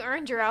 You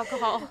earned your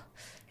alcohol.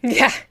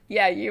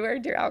 Yeah, you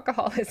earned your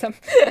alcoholism.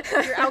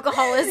 Your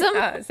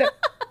alcoholism?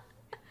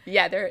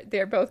 Yeah,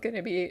 they're both going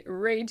to be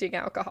raging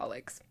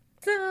alcoholics.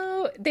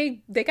 So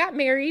they got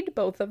married,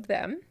 both of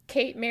them.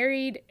 Kate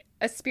married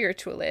a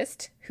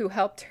spiritualist who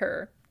helped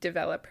her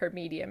develop her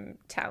medium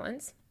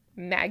talents.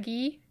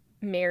 Maggie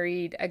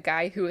married a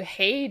guy who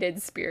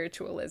hated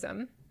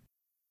spiritualism.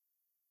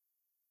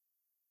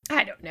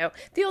 I don't know.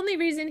 The only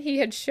reason he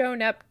had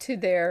shown up to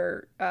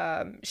their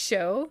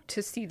show,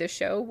 to see the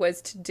show,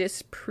 was to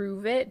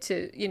disprove it,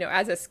 to,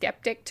 as a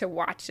skeptic, to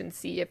watch and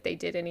see if they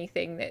did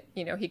anything that,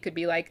 he could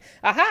be like,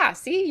 aha,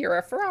 see, you're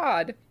a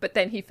fraud. But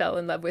then he fell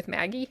in love with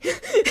Maggie.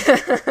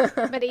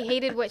 But he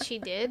hated what she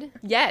did?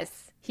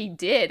 Yes, he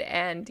did.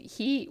 And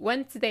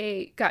once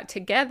they got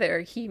together,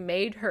 he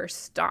made her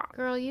stop.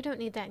 Girl, you don't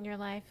need that in your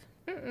life.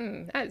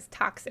 That is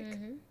toxic.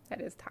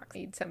 That is toxic.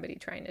 You need somebody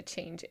trying to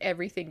change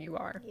everything you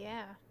are.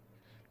 Yeah.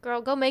 Girl,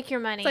 go make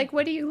your money. It's like,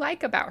 what do you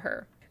like about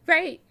her?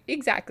 Right,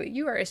 exactly.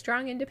 You are a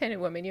strong,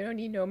 independent woman. You don't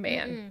need no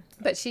man.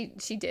 But she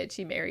did.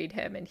 She married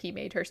him, and he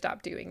made her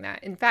stop doing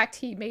that. In fact,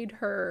 he made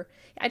her,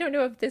 I don't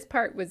know if this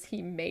part was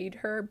he made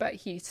her, but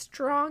he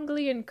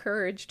strongly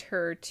encouraged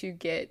her to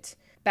get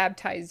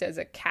baptized as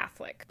a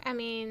Catholic. I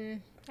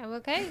mean,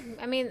 okay.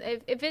 I mean,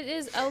 if it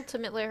is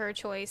ultimately her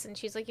choice, and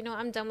she's like,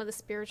 I'm done with the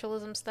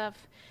spiritualism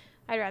stuff.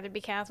 I'd rather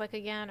be Catholic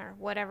again, or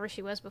whatever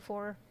she was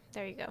before.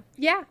 There you go.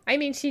 Yeah, I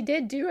mean, she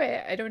did do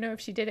it. I don't know if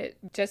she did it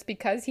just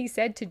because he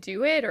said to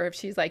do it, or if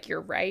she's like,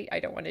 you're right, I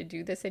don't want to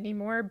do this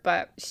anymore.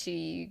 But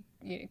she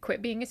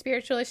quit being a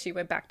spiritualist. She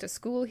went back to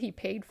school. He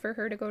paid for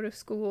her to go to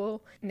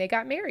school, and they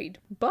got married.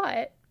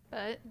 But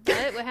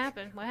what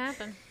happened? What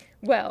happened?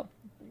 Well,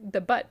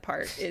 the but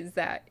part is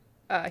that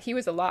he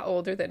was a lot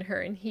older than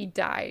her, and he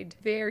died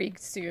very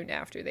soon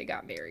after they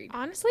got married.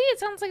 Honestly, it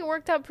sounds like it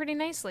worked out pretty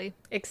nicely.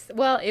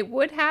 Well, it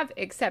would have,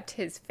 except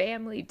his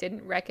family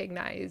didn't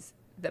recognize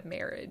the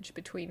marriage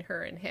between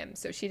her and him,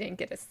 so she didn't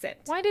get a cent.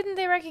 Why didn't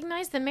they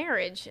recognize the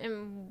marriage?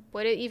 And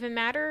would it even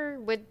matter?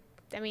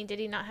 Did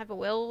he not have a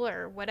will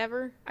or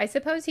whatever? I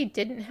suppose he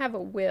didn't have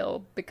a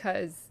will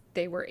because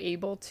they were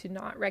able to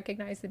not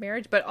recognize the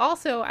marriage. But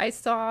also, I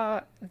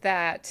saw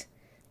that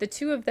the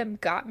 2 of them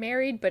got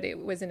married, but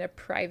it was in a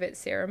private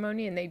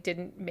ceremony, and they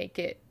didn't make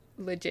it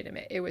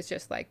legitimate. It was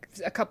just like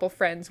a couple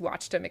friends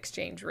watched them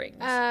exchange rings.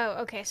 Oh,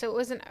 okay. So it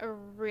wasn't a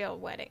real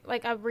wedding,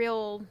 like a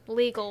real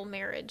legal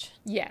marriage.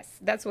 Yes,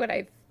 that's what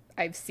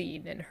I've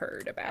seen and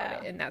heard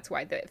about it, and that's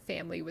why the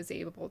family was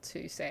able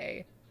to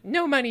say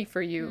no money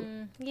for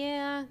you.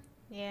 Yeah.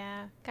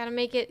 Gotta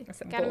make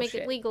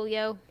it legal,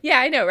 yo. Yeah,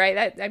 I know,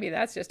 right?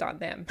 That's just on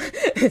them.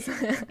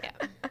 Yeah.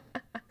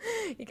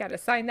 You gotta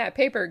sign that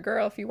paper,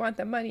 girl, if you want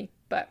the money.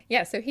 But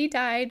yeah, so he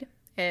died.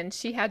 And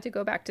she had to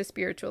go back to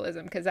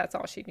spiritualism because that's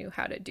all she knew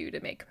how to do to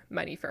make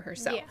money for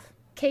herself. Yeah.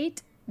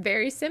 Kate,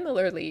 very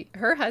similarly,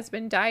 her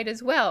husband died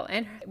as well,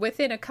 and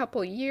within a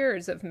couple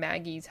years of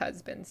Maggie's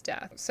husband's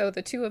death. So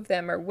the 2 of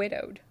them are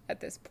widowed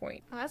at this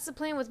point. Well, that's the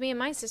plan with me and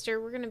my sister.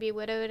 We're going to be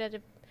widowed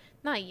at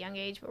not a young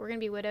age, but we're going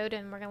to be widowed,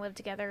 and we're going to live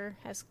together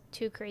as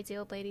 2 crazy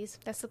old ladies.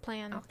 That's the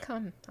plan. I'll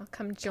come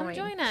join. Come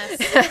join us.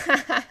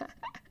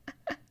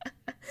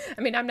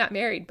 I'm not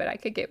married, but I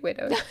could get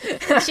widowed.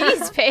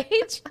 Jeez,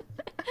 Paige.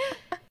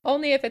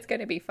 Only if it's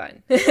going to be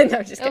fun. No, I'm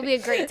just It'll kidding. be a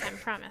great time,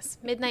 promise.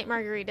 Midnight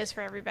margaritas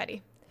for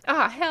everybody.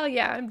 Ah, hell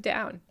yeah, I'm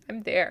down.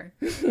 I'm there.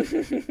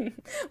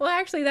 Well,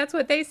 actually, that's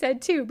what they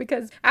said too,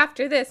 because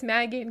after this,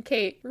 Maggie and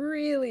Kate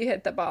really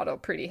hit the bottle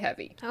pretty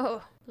heavy.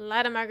 Oh, a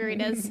lot of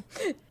margaritas.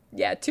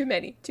 Yeah, too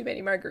many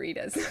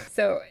margaritas.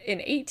 So in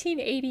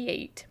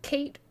 1888,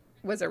 Kate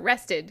was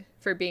arrested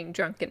for being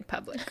drunk in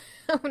public.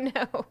 Oh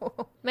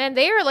no. Man,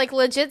 they are like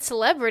legit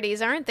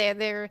celebrities, aren't they?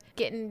 They're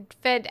getting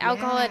fed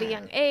alcohol at a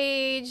young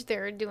age.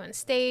 They're doing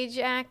stage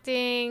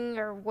acting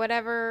or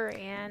whatever,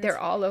 and they're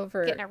all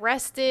over. Getting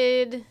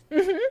arrested.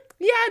 Mm-hmm.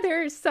 Yeah,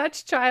 they're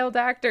such child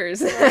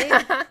actors.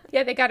 Right?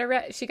 Yeah,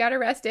 she got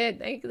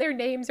arrested. Their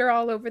names are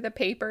all over the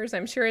papers.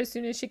 I'm sure as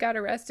soon as she got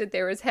arrested,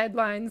 there was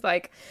headlines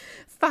like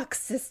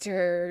 "Fox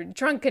sister,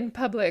 drunk in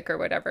public" or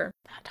whatever.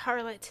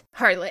 Harlot.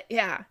 Harlot,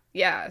 yeah.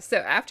 Yeah. So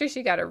after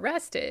she got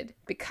arrested,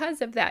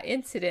 because of that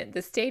incident,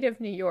 the state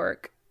of New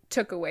York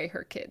took away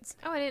her kids.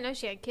 Oh, I didn't know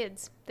she had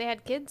kids. They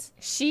had kids?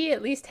 She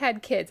at least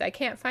had kids. I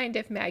can't find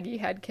if Maggie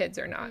had kids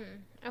or not.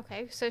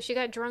 Okay, so she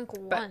got drunk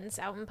once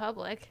out in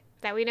public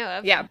that we know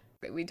of. Yeah.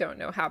 But we don't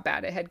know how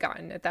bad it had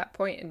gotten at that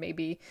point, and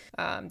maybe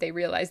they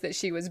realized that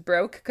she was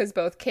broke because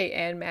both Kate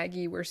and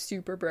Maggie were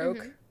super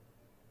broke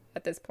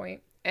at this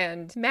point.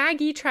 And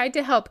Maggie tried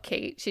to help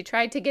Kate. She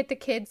tried to get the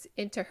kids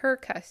into her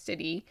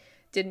custody.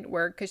 Didn't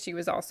work because she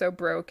was also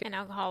broke. An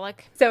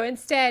alcoholic. So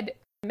instead,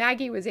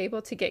 Maggie was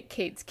able to get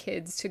Kate's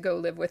kids to go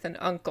live with an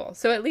uncle.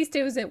 So at least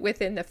it was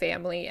within the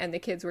family and the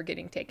kids were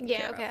getting taken care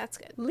of. Yeah, okay, that's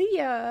good.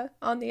 Leah,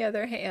 on the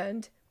other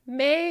hand,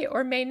 may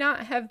or may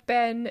not have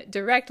been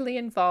directly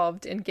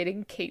involved in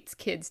getting Kate's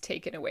kids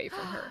taken away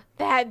from her.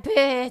 That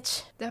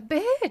bitch. The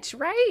bitch,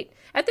 right?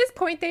 At this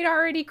point, they'd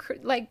already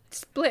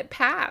split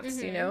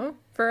paths, you know,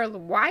 for a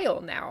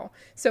while now.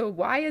 So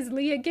why is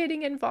Leah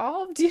getting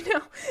involved? You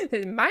know,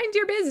 mind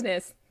your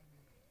business.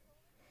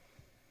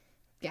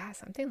 Yeah,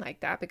 something like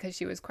that, because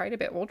she was quite a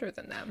bit older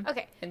than them.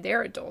 Okay. And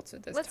they're adults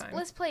at this time.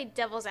 Let's play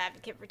devil's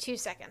advocate for 2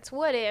 seconds.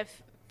 What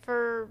if,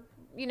 for,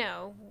 you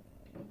know,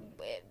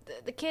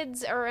 the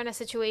kids are in a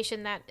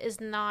situation that is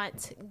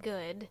not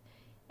good,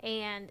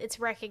 and it's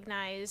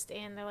recognized,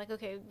 and they're like,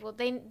 okay, well,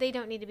 they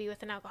don't need to be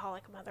with an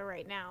alcoholic mother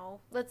right now.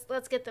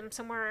 Let's get them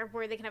somewhere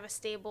where they can have a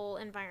stable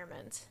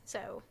environment.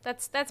 So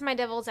that's my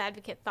devil's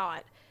advocate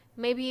thought.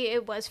 Maybe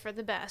it was for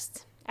the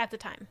best at the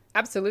time.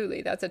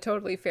 Absolutely. That's a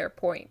totally fair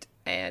point.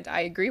 And I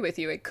agree with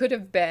you. It could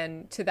have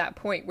been to that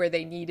point where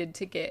they needed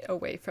to get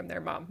away from their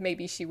mom.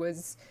 Maybe she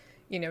was,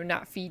 you know,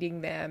 not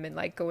feeding them and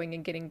like going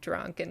and getting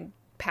drunk and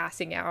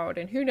passing out,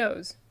 and who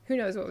knows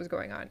what was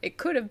going on. It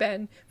could have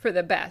been for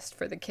the best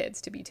for the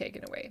kids to be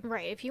taken away.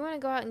 Right. If you want to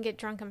go out and get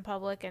drunk in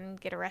public and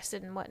get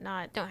arrested and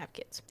whatnot, don't have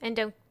kids, and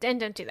don't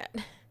do that.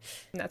 And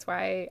that's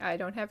why I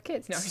don't have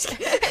kids. No, I'm just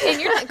kidding. And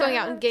you're not going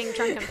out and getting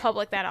drunk in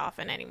public that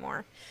often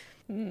anymore.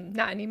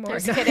 Not anymore.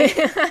 Just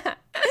kidding.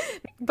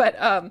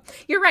 But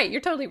you're right.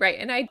 You're totally right.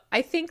 And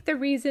I think the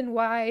reason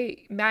why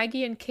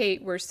Maggie and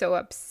Kate were so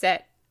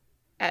upset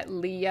at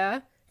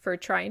Leah for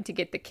trying to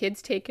get the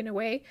kids taken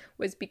away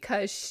was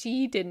because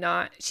she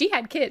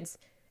had kids.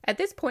 At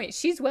this point,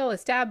 she's well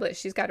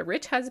established. She's got a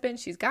rich husband.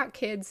 She's got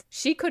kids.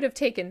 She could have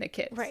taken the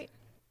kids. Right.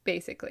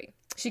 Basically.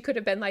 She could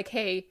have been like,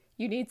 hey,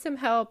 you need some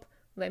help.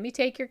 Let me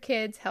take your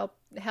kids,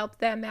 help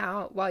them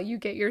out while you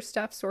get your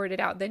stuff sorted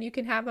out. Then you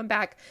can have them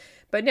back.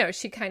 But no,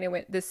 she kind of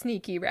went the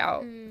sneaky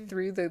route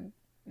through the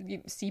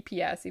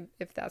CPS,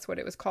 if that's what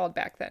it was called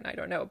back then. I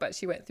don't know. But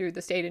she went through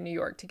the state of New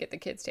York to get the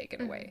kids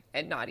taken away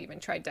and not even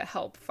tried to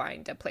help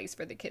find a place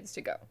for the kids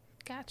to go.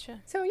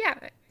 Gotcha. So yeah,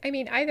 I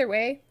mean, either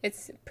way,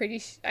 it's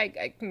pretty,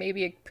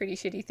 maybe a pretty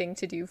shitty thing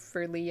to do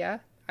for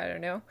Leah. I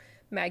don't know.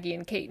 Maggie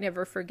and Kate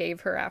never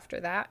forgave her after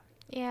that.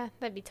 Yeah,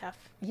 that'd be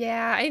tough.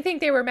 Yeah, I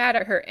think they were mad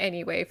at her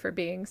anyway for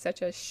being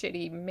such a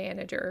shitty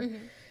manager.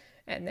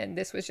 And then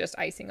this was just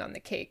icing on the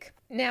cake.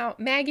 Now,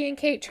 Maggie and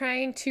Kate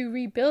trying to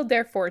rebuild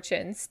their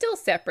fortunes, still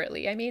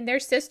separately. I mean, they're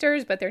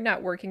sisters, but they're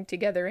not working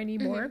together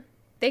anymore.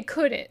 They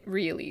couldn't,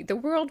 really. The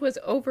world was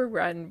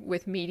overrun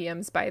with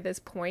mediums by this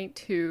point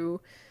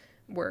who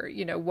were,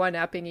 you know,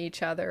 one-upping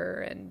each other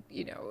and,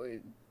 you know,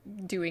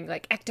 doing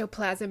like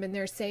ectoplasm in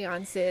their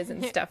seances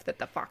and stuff that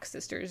the Fox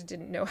sisters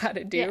didn't know how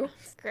to do. Yeah,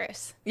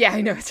 gross. Yeah,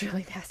 I know, it's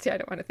really nasty. I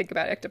don't want to think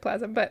about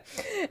ectoplasm, but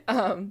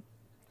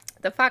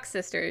the Fox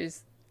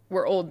sisters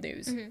were old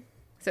news.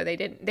 So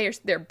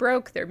they're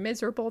broke, they're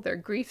miserable, they're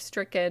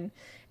grief-stricken,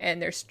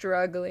 and they're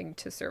struggling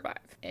to survive.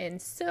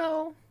 And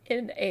so,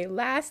 in a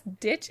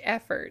last-ditch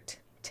effort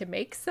to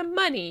make some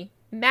money,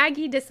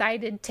 Maggie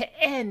decided to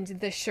end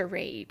the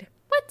charade.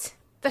 What?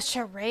 The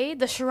charade?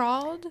 The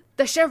charade?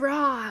 The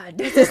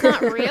charade. It's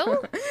not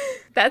real?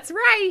 That's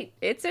right.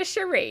 It's a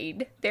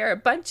charade. They're a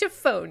bunch of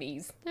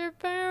phonies. They're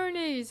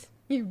phonies.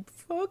 You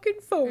fucking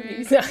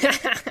phonies.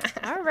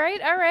 All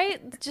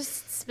right.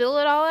 Just spill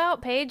it all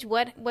out, Paige.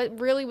 What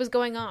really was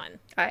going on?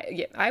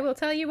 I will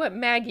tell you what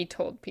Maggie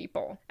told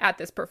people at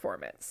this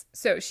performance.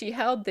 So she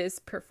held this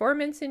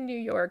performance in New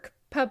York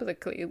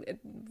publicly. A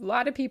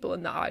lot of people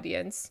in the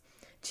audience.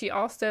 She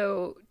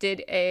also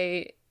did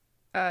a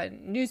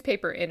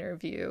newspaper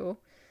interview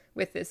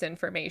with this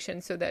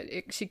information so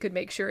that she could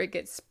make sure it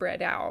gets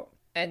spread out.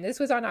 And this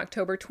was on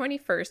October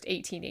 21st,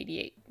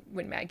 1888,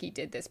 when Maggie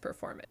did this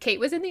performance. Kate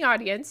was in the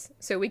audience,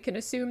 so we can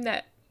assume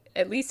that,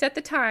 at least at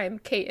the time,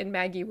 Kate and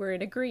Maggie were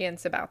in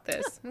agreement about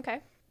this. Oh, okay.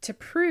 To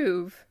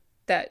prove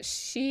that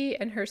she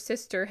and her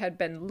sister had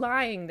been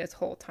lying this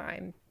whole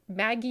time.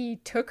 Maggie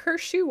took her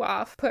shoe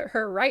off, put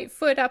her right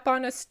foot up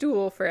on a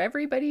stool for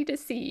everybody to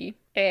see,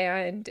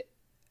 and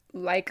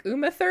like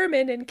Uma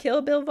Thurman in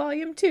Kill Bill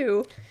Volume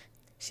 2,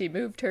 she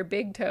moved her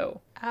big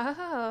toe.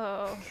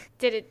 Oh.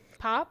 Did it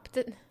pop?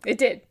 It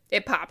did.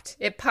 It popped.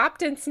 It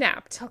popped and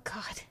snapped. Oh,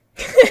 God.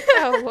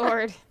 Oh,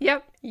 Lord.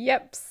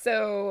 Yep.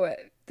 So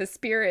the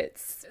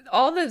spirits,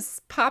 all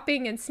those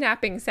popping and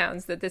snapping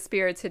sounds that the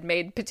spirits had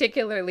made,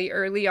 particularly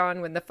early on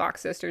when the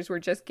Fox sisters were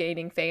just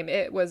gaining fame,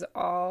 it was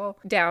all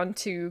down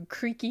to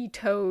creaky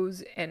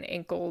toes and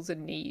ankles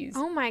and knees.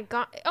 Oh my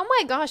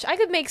gosh. I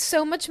could make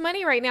so much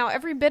money right now.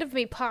 Every bit of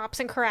me pops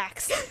and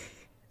cracks.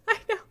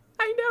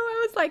 I know.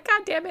 I was like,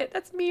 God damn it,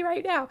 that's me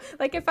right now.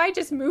 Like, if I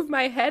just move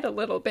my head a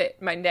little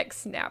bit, my neck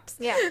snaps.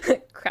 Yeah.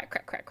 Crack,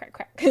 crack, crack, crack,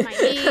 crack. My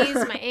knees,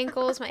 my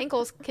ankles. My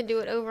ankles can do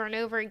it over and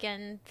over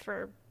again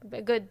for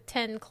a good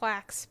 10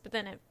 clacks, but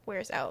then it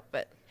wears out.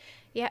 But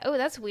yeah, oh,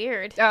 that's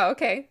weird. Oh,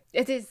 okay.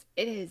 It is.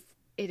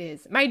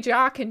 My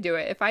jaw can do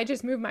it. If I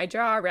just move my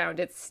jaw around,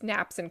 it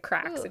snaps and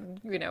cracks. Ooh.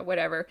 And,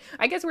 whatever.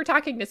 I guess we're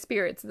talking to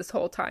spirits this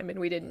whole time and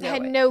we didn't know it. I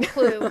had no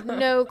clue.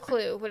 No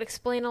clue. Would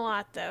explain a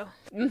lot, though.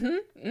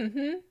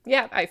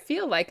 Yeah, I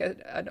feel like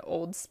an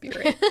old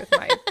spirit with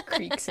my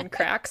creaks and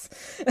cracks.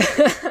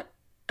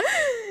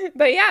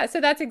 But yeah,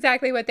 so that's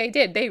exactly what they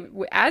did. They,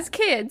 as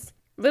kids,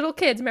 little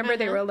kids, remember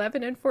they were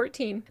 11 and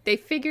 14, they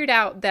figured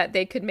out that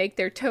they could make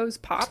their toes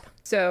pop.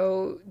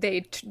 So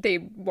they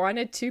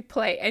wanted to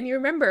play. And you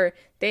remember,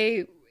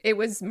 it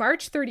was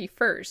March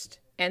 31st,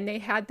 and they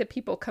had the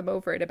people come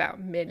over at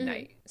about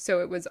midnight. So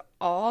it was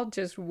all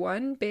just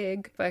one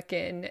big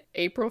fucking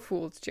April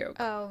Fool's joke.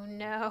 Oh,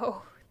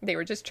 no. They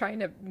were just trying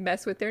to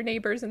mess with their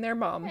neighbors and their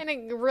mom. And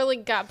it really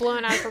got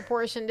blown out of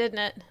proportion, didn't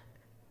it?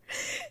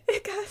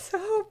 It got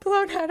so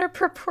blown out of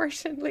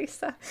proportion,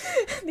 Lisa.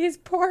 These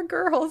poor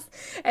girls.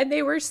 And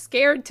they were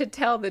scared to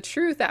tell the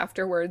truth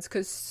afterwards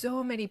because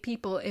so many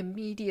people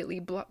immediately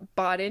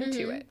bought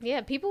into it.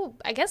 Yeah,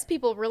 I guess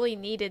people really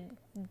needed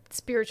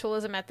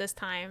spiritualism at this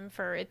time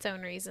for its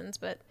own reasons,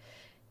 but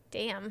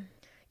damn.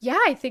 Yeah,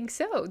 I think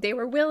so. They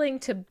were willing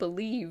to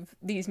believe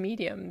these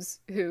mediums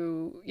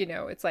who,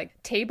 it's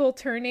like table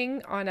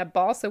turning on a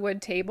balsa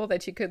wood table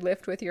that you could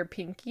lift with your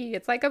pinky.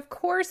 It's like, of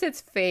course it's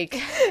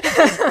fake.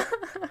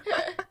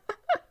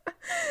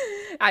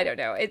 I don't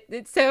know.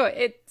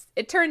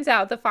 It turns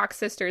out the Fox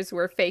sisters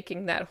were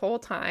faking that whole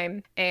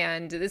time.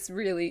 And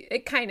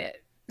it kind of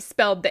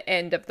spelled the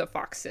end of the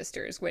Fox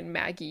sisters when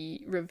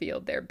Maggie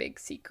revealed their big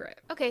secret.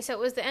 Okay, so it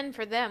was the end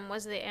for them.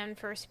 Was the end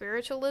for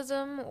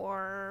spiritualism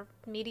or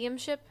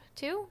mediumship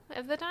too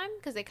at the time?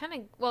 Because they kind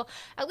of, well,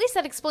 at least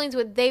that explains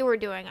what they were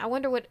doing. I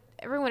wonder what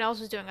everyone else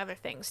was doing, other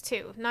things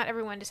too. Not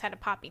everyone just had a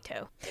poppy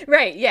toe.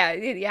 Right,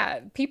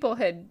 yeah. People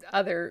had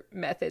other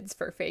methods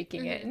for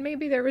faking it. And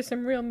maybe there were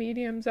some real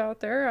mediums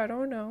out there. I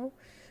don't know.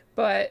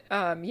 But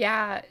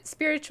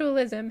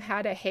spiritualism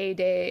had a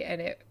heyday and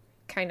it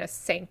kind of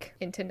sank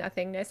into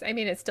nothingness. I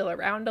mean, it's still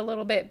around a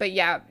little bit, but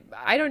yeah,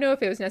 I don't know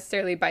if it was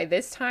necessarily by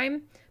this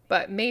time,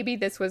 but maybe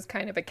this was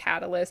kind of a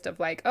catalyst of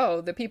like, oh,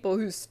 the people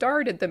who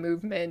started the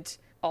movement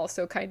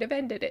also kind of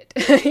ended it,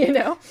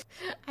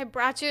 I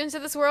brought you into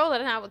this world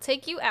and I will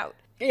take you out.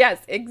 Yes,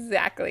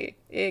 exactly,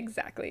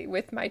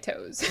 with my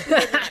toes.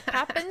 With my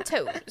poppin'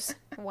 toes.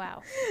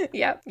 Wow.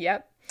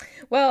 Yep.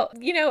 Well,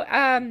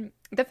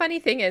 the funny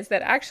thing is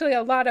that actually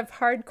a lot of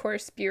hardcore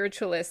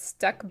spiritualists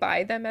stuck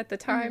by them at the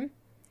time.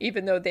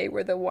 Even though they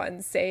were the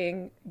ones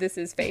saying this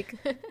is fake.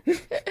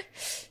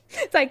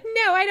 It's like,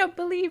 no, I don't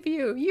believe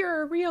you.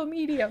 You're a real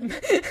medium.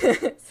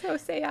 So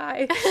say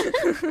I.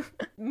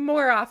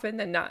 More often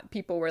than not,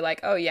 people were like,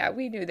 oh yeah,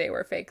 we knew they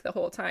were fake the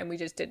whole time. We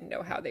just didn't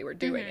know how they were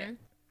doing it.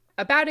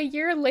 About a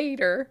year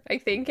later, I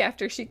think,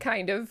 after she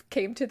kind of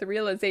came to the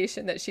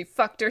realization that she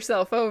fucked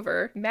herself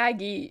over,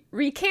 Maggie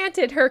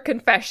recanted her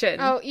confession.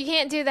 Oh, you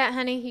can't do that,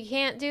 honey. You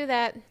can't do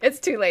that. It's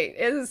too late.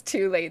 It is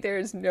too late.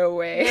 There's no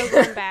way. No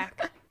going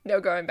back. No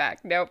going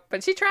back. Nope.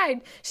 But she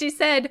tried. She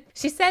said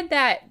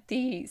that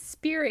the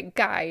spirit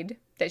guide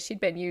that she'd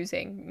been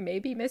using,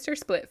 maybe Mr.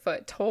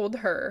 Splitfoot, told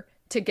her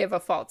to give a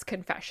false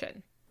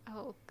confession.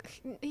 Oh,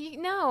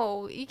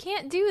 no, you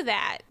can't do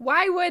that.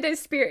 Why would the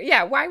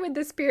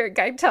spirit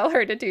guide tell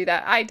her to do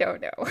that? I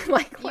don't know.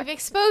 You've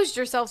exposed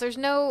yourself. There's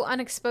no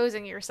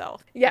unexposing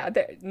yourself. Yeah.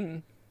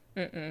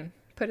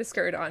 Put a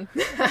skirt on.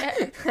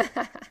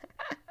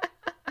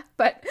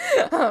 But,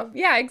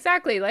 yeah,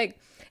 exactly.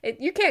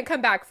 You can't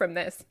come back from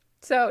this.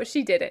 So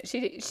she did it.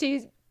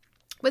 She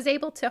was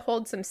able to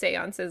hold some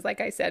seances,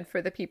 like I said,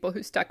 for the people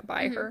who stuck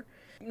by her.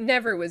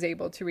 Never was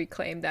able to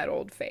reclaim that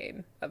old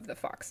fame of the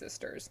Fox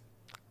sisters.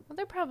 Well,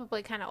 they're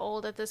probably kind of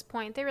old at this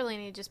point. They really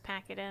need to just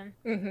pack it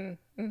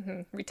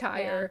in.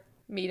 Retire,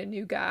 meet a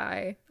new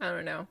guy. I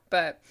don't know.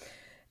 But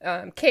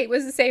Kate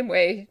was the same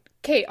way.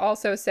 Kate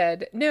also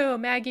said, no,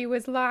 Maggie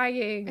was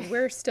lying.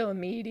 We're still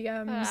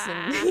mediums.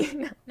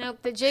 Nope,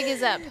 the jig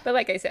is up. But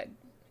like I said,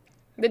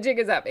 the jig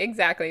is up.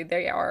 Exactly.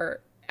 They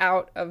are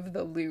out of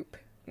the loop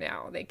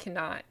now. They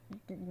cannot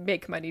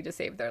make money to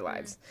save their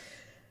lives.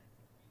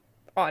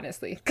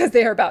 honestly, because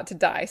they are about to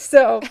die.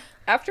 So,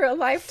 after a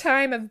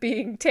lifetime of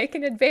being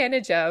taken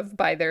advantage of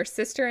by their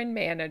sister and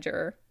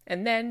manager,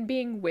 and then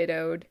being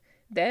widowed,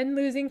 then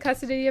losing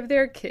custody of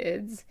their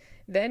kids,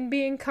 then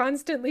being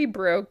constantly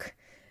broke,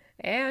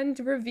 and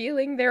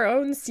revealing their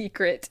own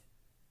secret,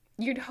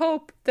 you'd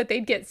hope that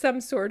they'd get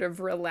some sort of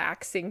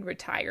relaxing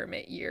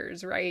retirement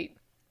years, right?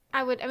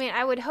 I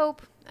would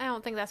hope. I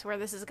don't think that's where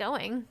this is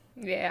going.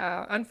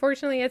 Yeah,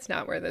 unfortunately, it's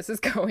not where this is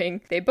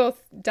going. They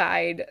both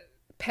died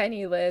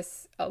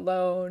penniless,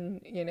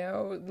 alone,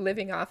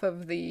 living off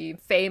of the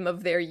fame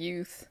of their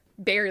youth,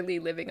 barely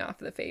living off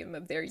the fame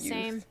of their youth.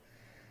 Same.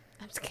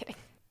 I'm just kidding.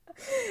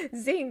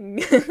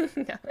 Zing.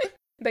 No.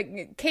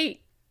 But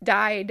Kate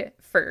died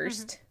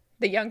first,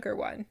 the younger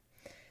one.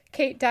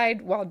 Kate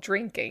died while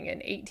drinking in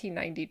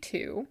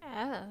 1892.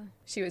 Oh.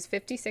 She was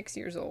 56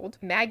 years old.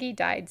 Maggie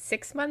died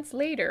 6 months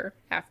later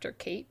after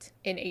Kate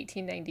in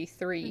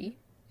 1893,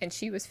 and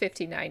she was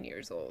 59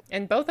 years old.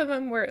 And both of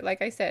them were,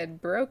 like I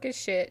said, broke as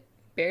shit,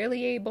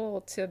 barely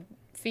able to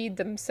feed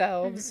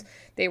themselves.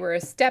 They were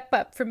a step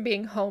up from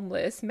being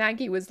homeless.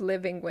 Maggie was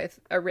living with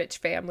a rich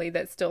family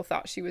that still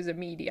thought she was a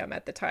medium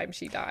at the time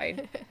she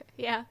died.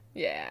 Yeah.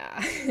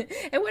 Yeah.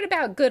 And what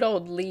about good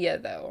old Leah,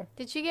 though?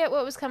 Did she get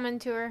what was coming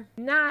to her?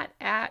 Not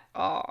at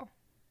all.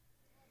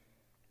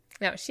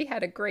 Now, she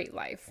had a great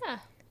life. Huh.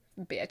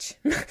 Bitch.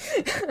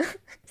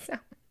 So,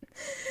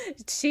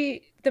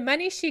 the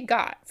money she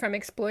got from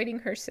exploiting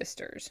her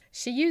sisters,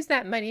 she used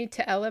that money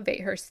to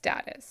elevate her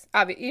status.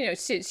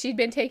 She'd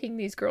been taking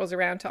these girls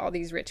around to all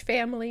these rich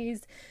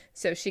families,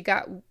 so she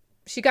got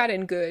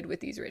in good with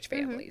these rich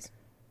families.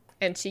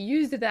 And she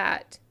used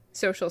that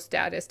social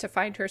status to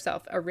find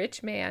herself a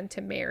rich man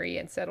to marry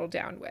and settle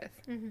down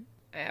with.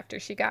 After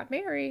she got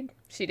married,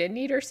 she didn't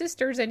need her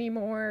sisters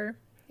anymore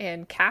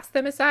and cast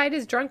them aside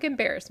as drunk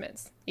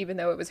embarrassments, even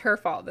though it was her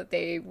fault that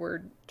they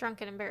were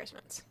drunken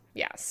embarrassments.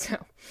 Yeah, so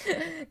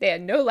they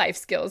had no life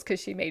skills because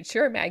she made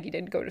sure Maggie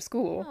didn't go to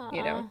school,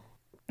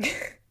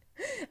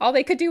 All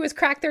they could do was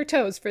crack their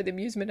toes for the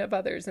amusement of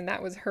others, and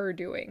that was her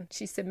doing.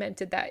 She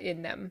cemented that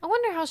in them. I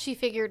wonder how she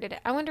figured it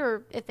out. I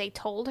wonder if they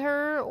told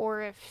her,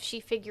 or if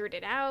she figured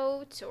it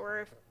out,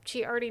 or if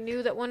she already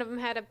knew that one of them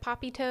had a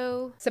poppy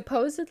toe.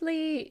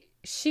 Supposedly,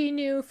 she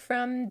knew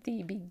from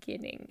the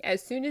beginning.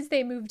 As soon as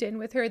they moved in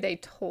with her, they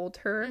told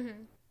her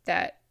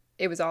that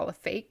it was all a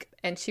fake.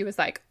 And she was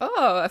like,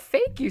 oh, a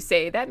fake, you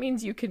say? That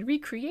means you can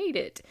recreate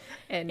it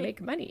and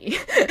make money.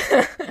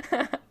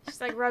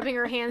 She's like rubbing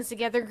her hands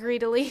together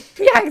greedily.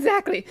 Yeah,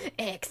 exactly.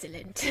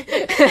 Excellent.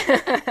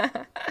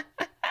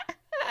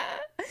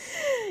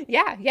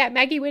 Yeah,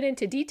 Maggie went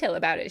into detail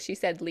about it. She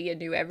said Leah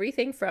knew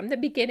everything from the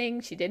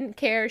beginning. She didn't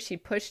care. She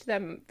pushed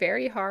them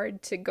very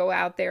hard to go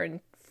out there and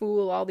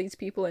fool all these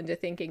people into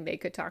thinking they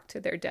could talk to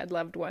their dead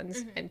loved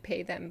ones and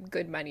pay them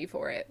good money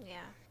for it.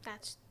 Yeah,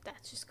 that's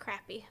just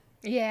crappy.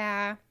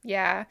 Yeah.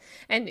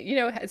 And,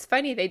 it's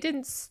funny. They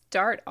didn't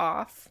start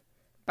off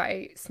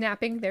by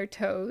snapping their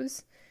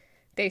toes.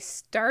 They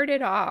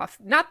started off,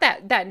 not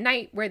that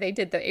night where they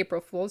did the April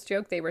Fool's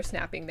joke, they were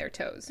snapping their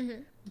toes.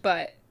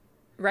 But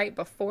right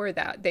before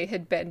that, they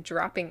had been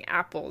dropping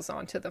apples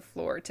onto the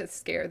floor to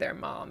scare their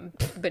mom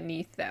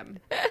beneath them.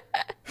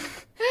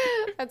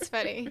 That's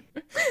funny.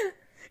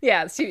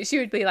 Yeah, she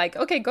would be like,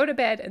 okay, go to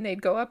bed. And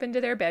they'd go up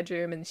into their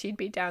bedroom and she'd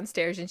be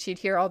downstairs and she'd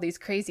hear all these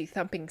crazy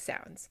thumping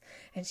sounds.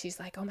 And she's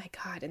like, oh my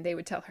God. And they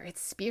would tell her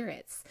it's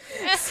spirits.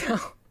 So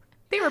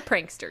they were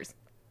pranksters.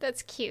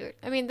 That's cute.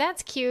 I mean,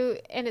 that's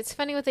cute. And it's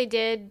funny what they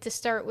did to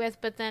start with,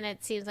 but then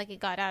it seems like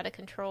it got out of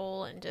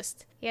control and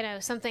just,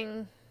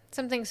 something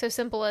so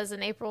simple as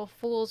an April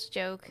Fool's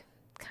joke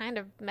kind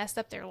of messed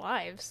up their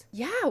lives.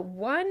 Yeah,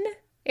 one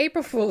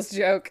April Fool's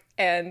joke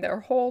and their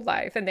whole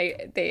life, and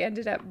they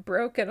ended up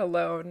broken,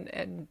 alone,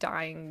 and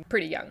dying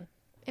pretty young.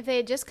 If they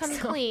had just come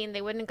clean,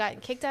 they wouldn't have gotten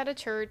kicked out of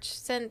church,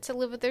 sent to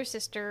live with their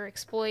sister,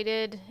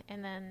 exploited,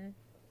 and then,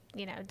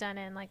 done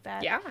in like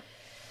that. Yeah.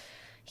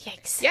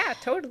 Yikes. Yeah,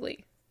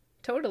 totally.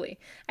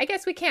 I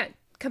guess we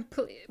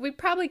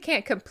probably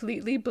can't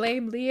completely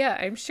blame Leah.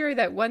 I'm sure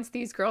that once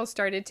these girls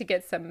started to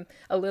get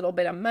a little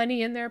bit of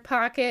money in their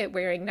pocket,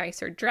 wearing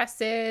nicer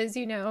dresses,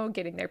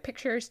 getting their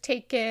pictures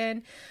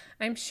taken,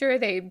 I'm sure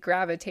they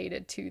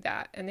gravitated to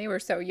that. And they were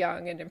so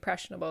young and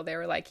impressionable. They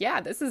were like,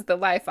 yeah, this is the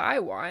life I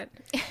want.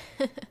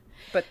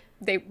 But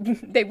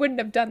they wouldn't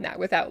have done that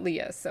without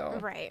Leah. So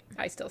right.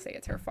 I still say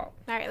it's her fault.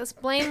 All right, let's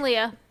blame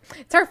Leah.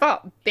 It's her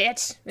fault,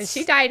 bitch. And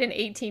she died in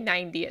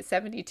 1890 at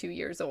 72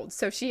 years old.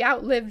 So she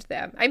outlived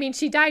them. I mean,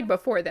 she died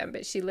before them,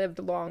 but she lived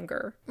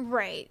longer.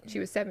 Right. She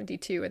was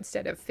 72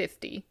 instead of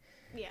 50.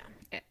 Yeah.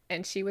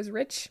 And she was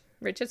rich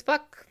as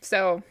fuck.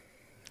 So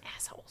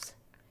assholes.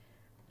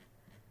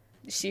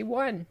 She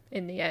won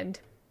in the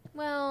end.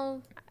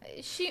 Well,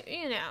 if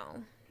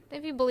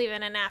you believe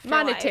in an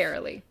afterlife.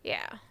 Monetarily.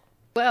 Yeah.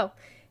 Well,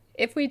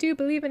 if we do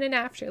believe in an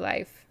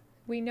afterlife,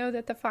 we know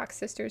that the Fox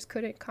sisters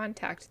couldn't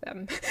contact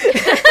them.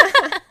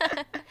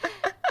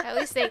 At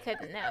least they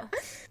couldn't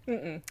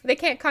know. They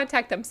can't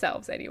contact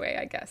themselves anyway,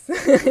 I guess.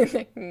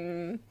 If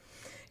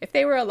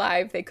they were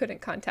alive, they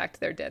couldn't contact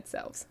their dead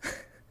selves.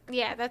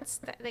 Yeah,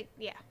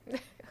 yeah.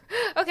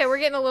 Okay, we're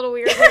getting a little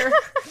weird here.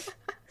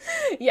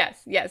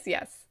 Yes.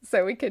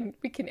 So we can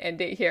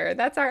end it here.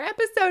 That's our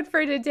episode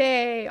for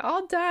today.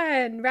 All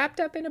done. Wrapped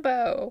up in a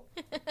bow.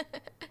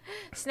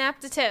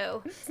 Snap the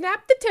toe.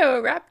 Snap the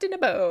toe wrapped in a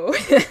bow.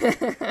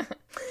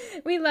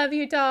 We love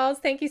you, dolls.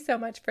 Thank you so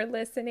much for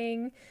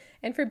listening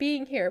and for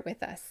being here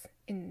with us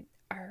in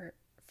our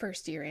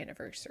first year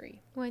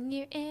anniversary. 1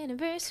 year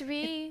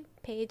anniversary.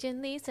 Paige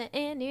and Lisa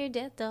and your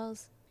death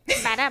dolls.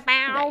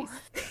 Ba-da-bow.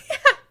 Nice.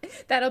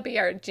 That'll be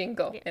our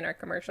jingle in our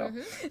commercial.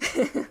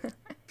 Mm-hmm.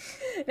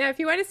 Now, if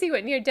you want to see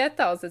what Near Death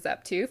Dolls is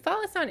up to,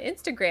 follow us on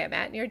Instagram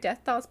at Near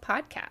Death Dolls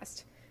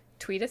Podcast.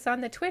 Tweet us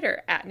on the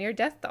Twitter at Near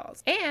Death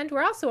Dolls. And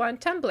we're also on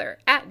Tumblr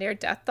at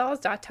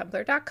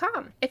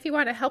neardeathdolls.tumblr.com. If you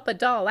want to help a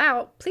doll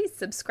out, please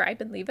subscribe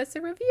and leave us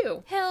a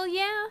review. Hell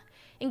yeah.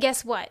 And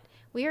guess what?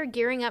 We are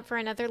gearing up for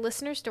another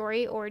listener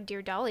story or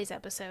Dear Dollies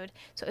episode.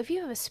 So if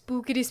you have a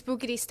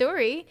spookity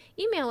story,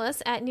 email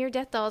us at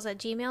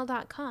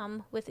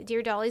neardeathdolls@gmail.com with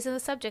Dear Dollies in the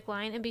subject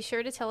line, and be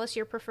sure to tell us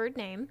your preferred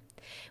name.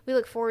 We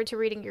look forward to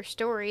reading your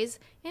stories,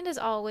 and as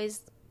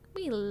always,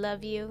 we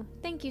love you.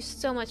 Thank you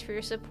so much for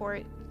your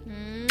support.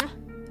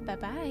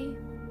 Bye-bye.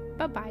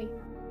 Bye-bye.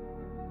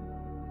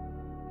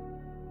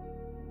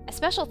 A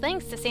special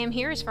thanks to Sam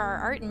Hears for our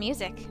art and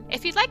music.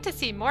 If you'd like to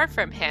see more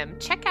from him,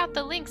 check out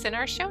the links in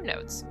our show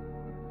notes.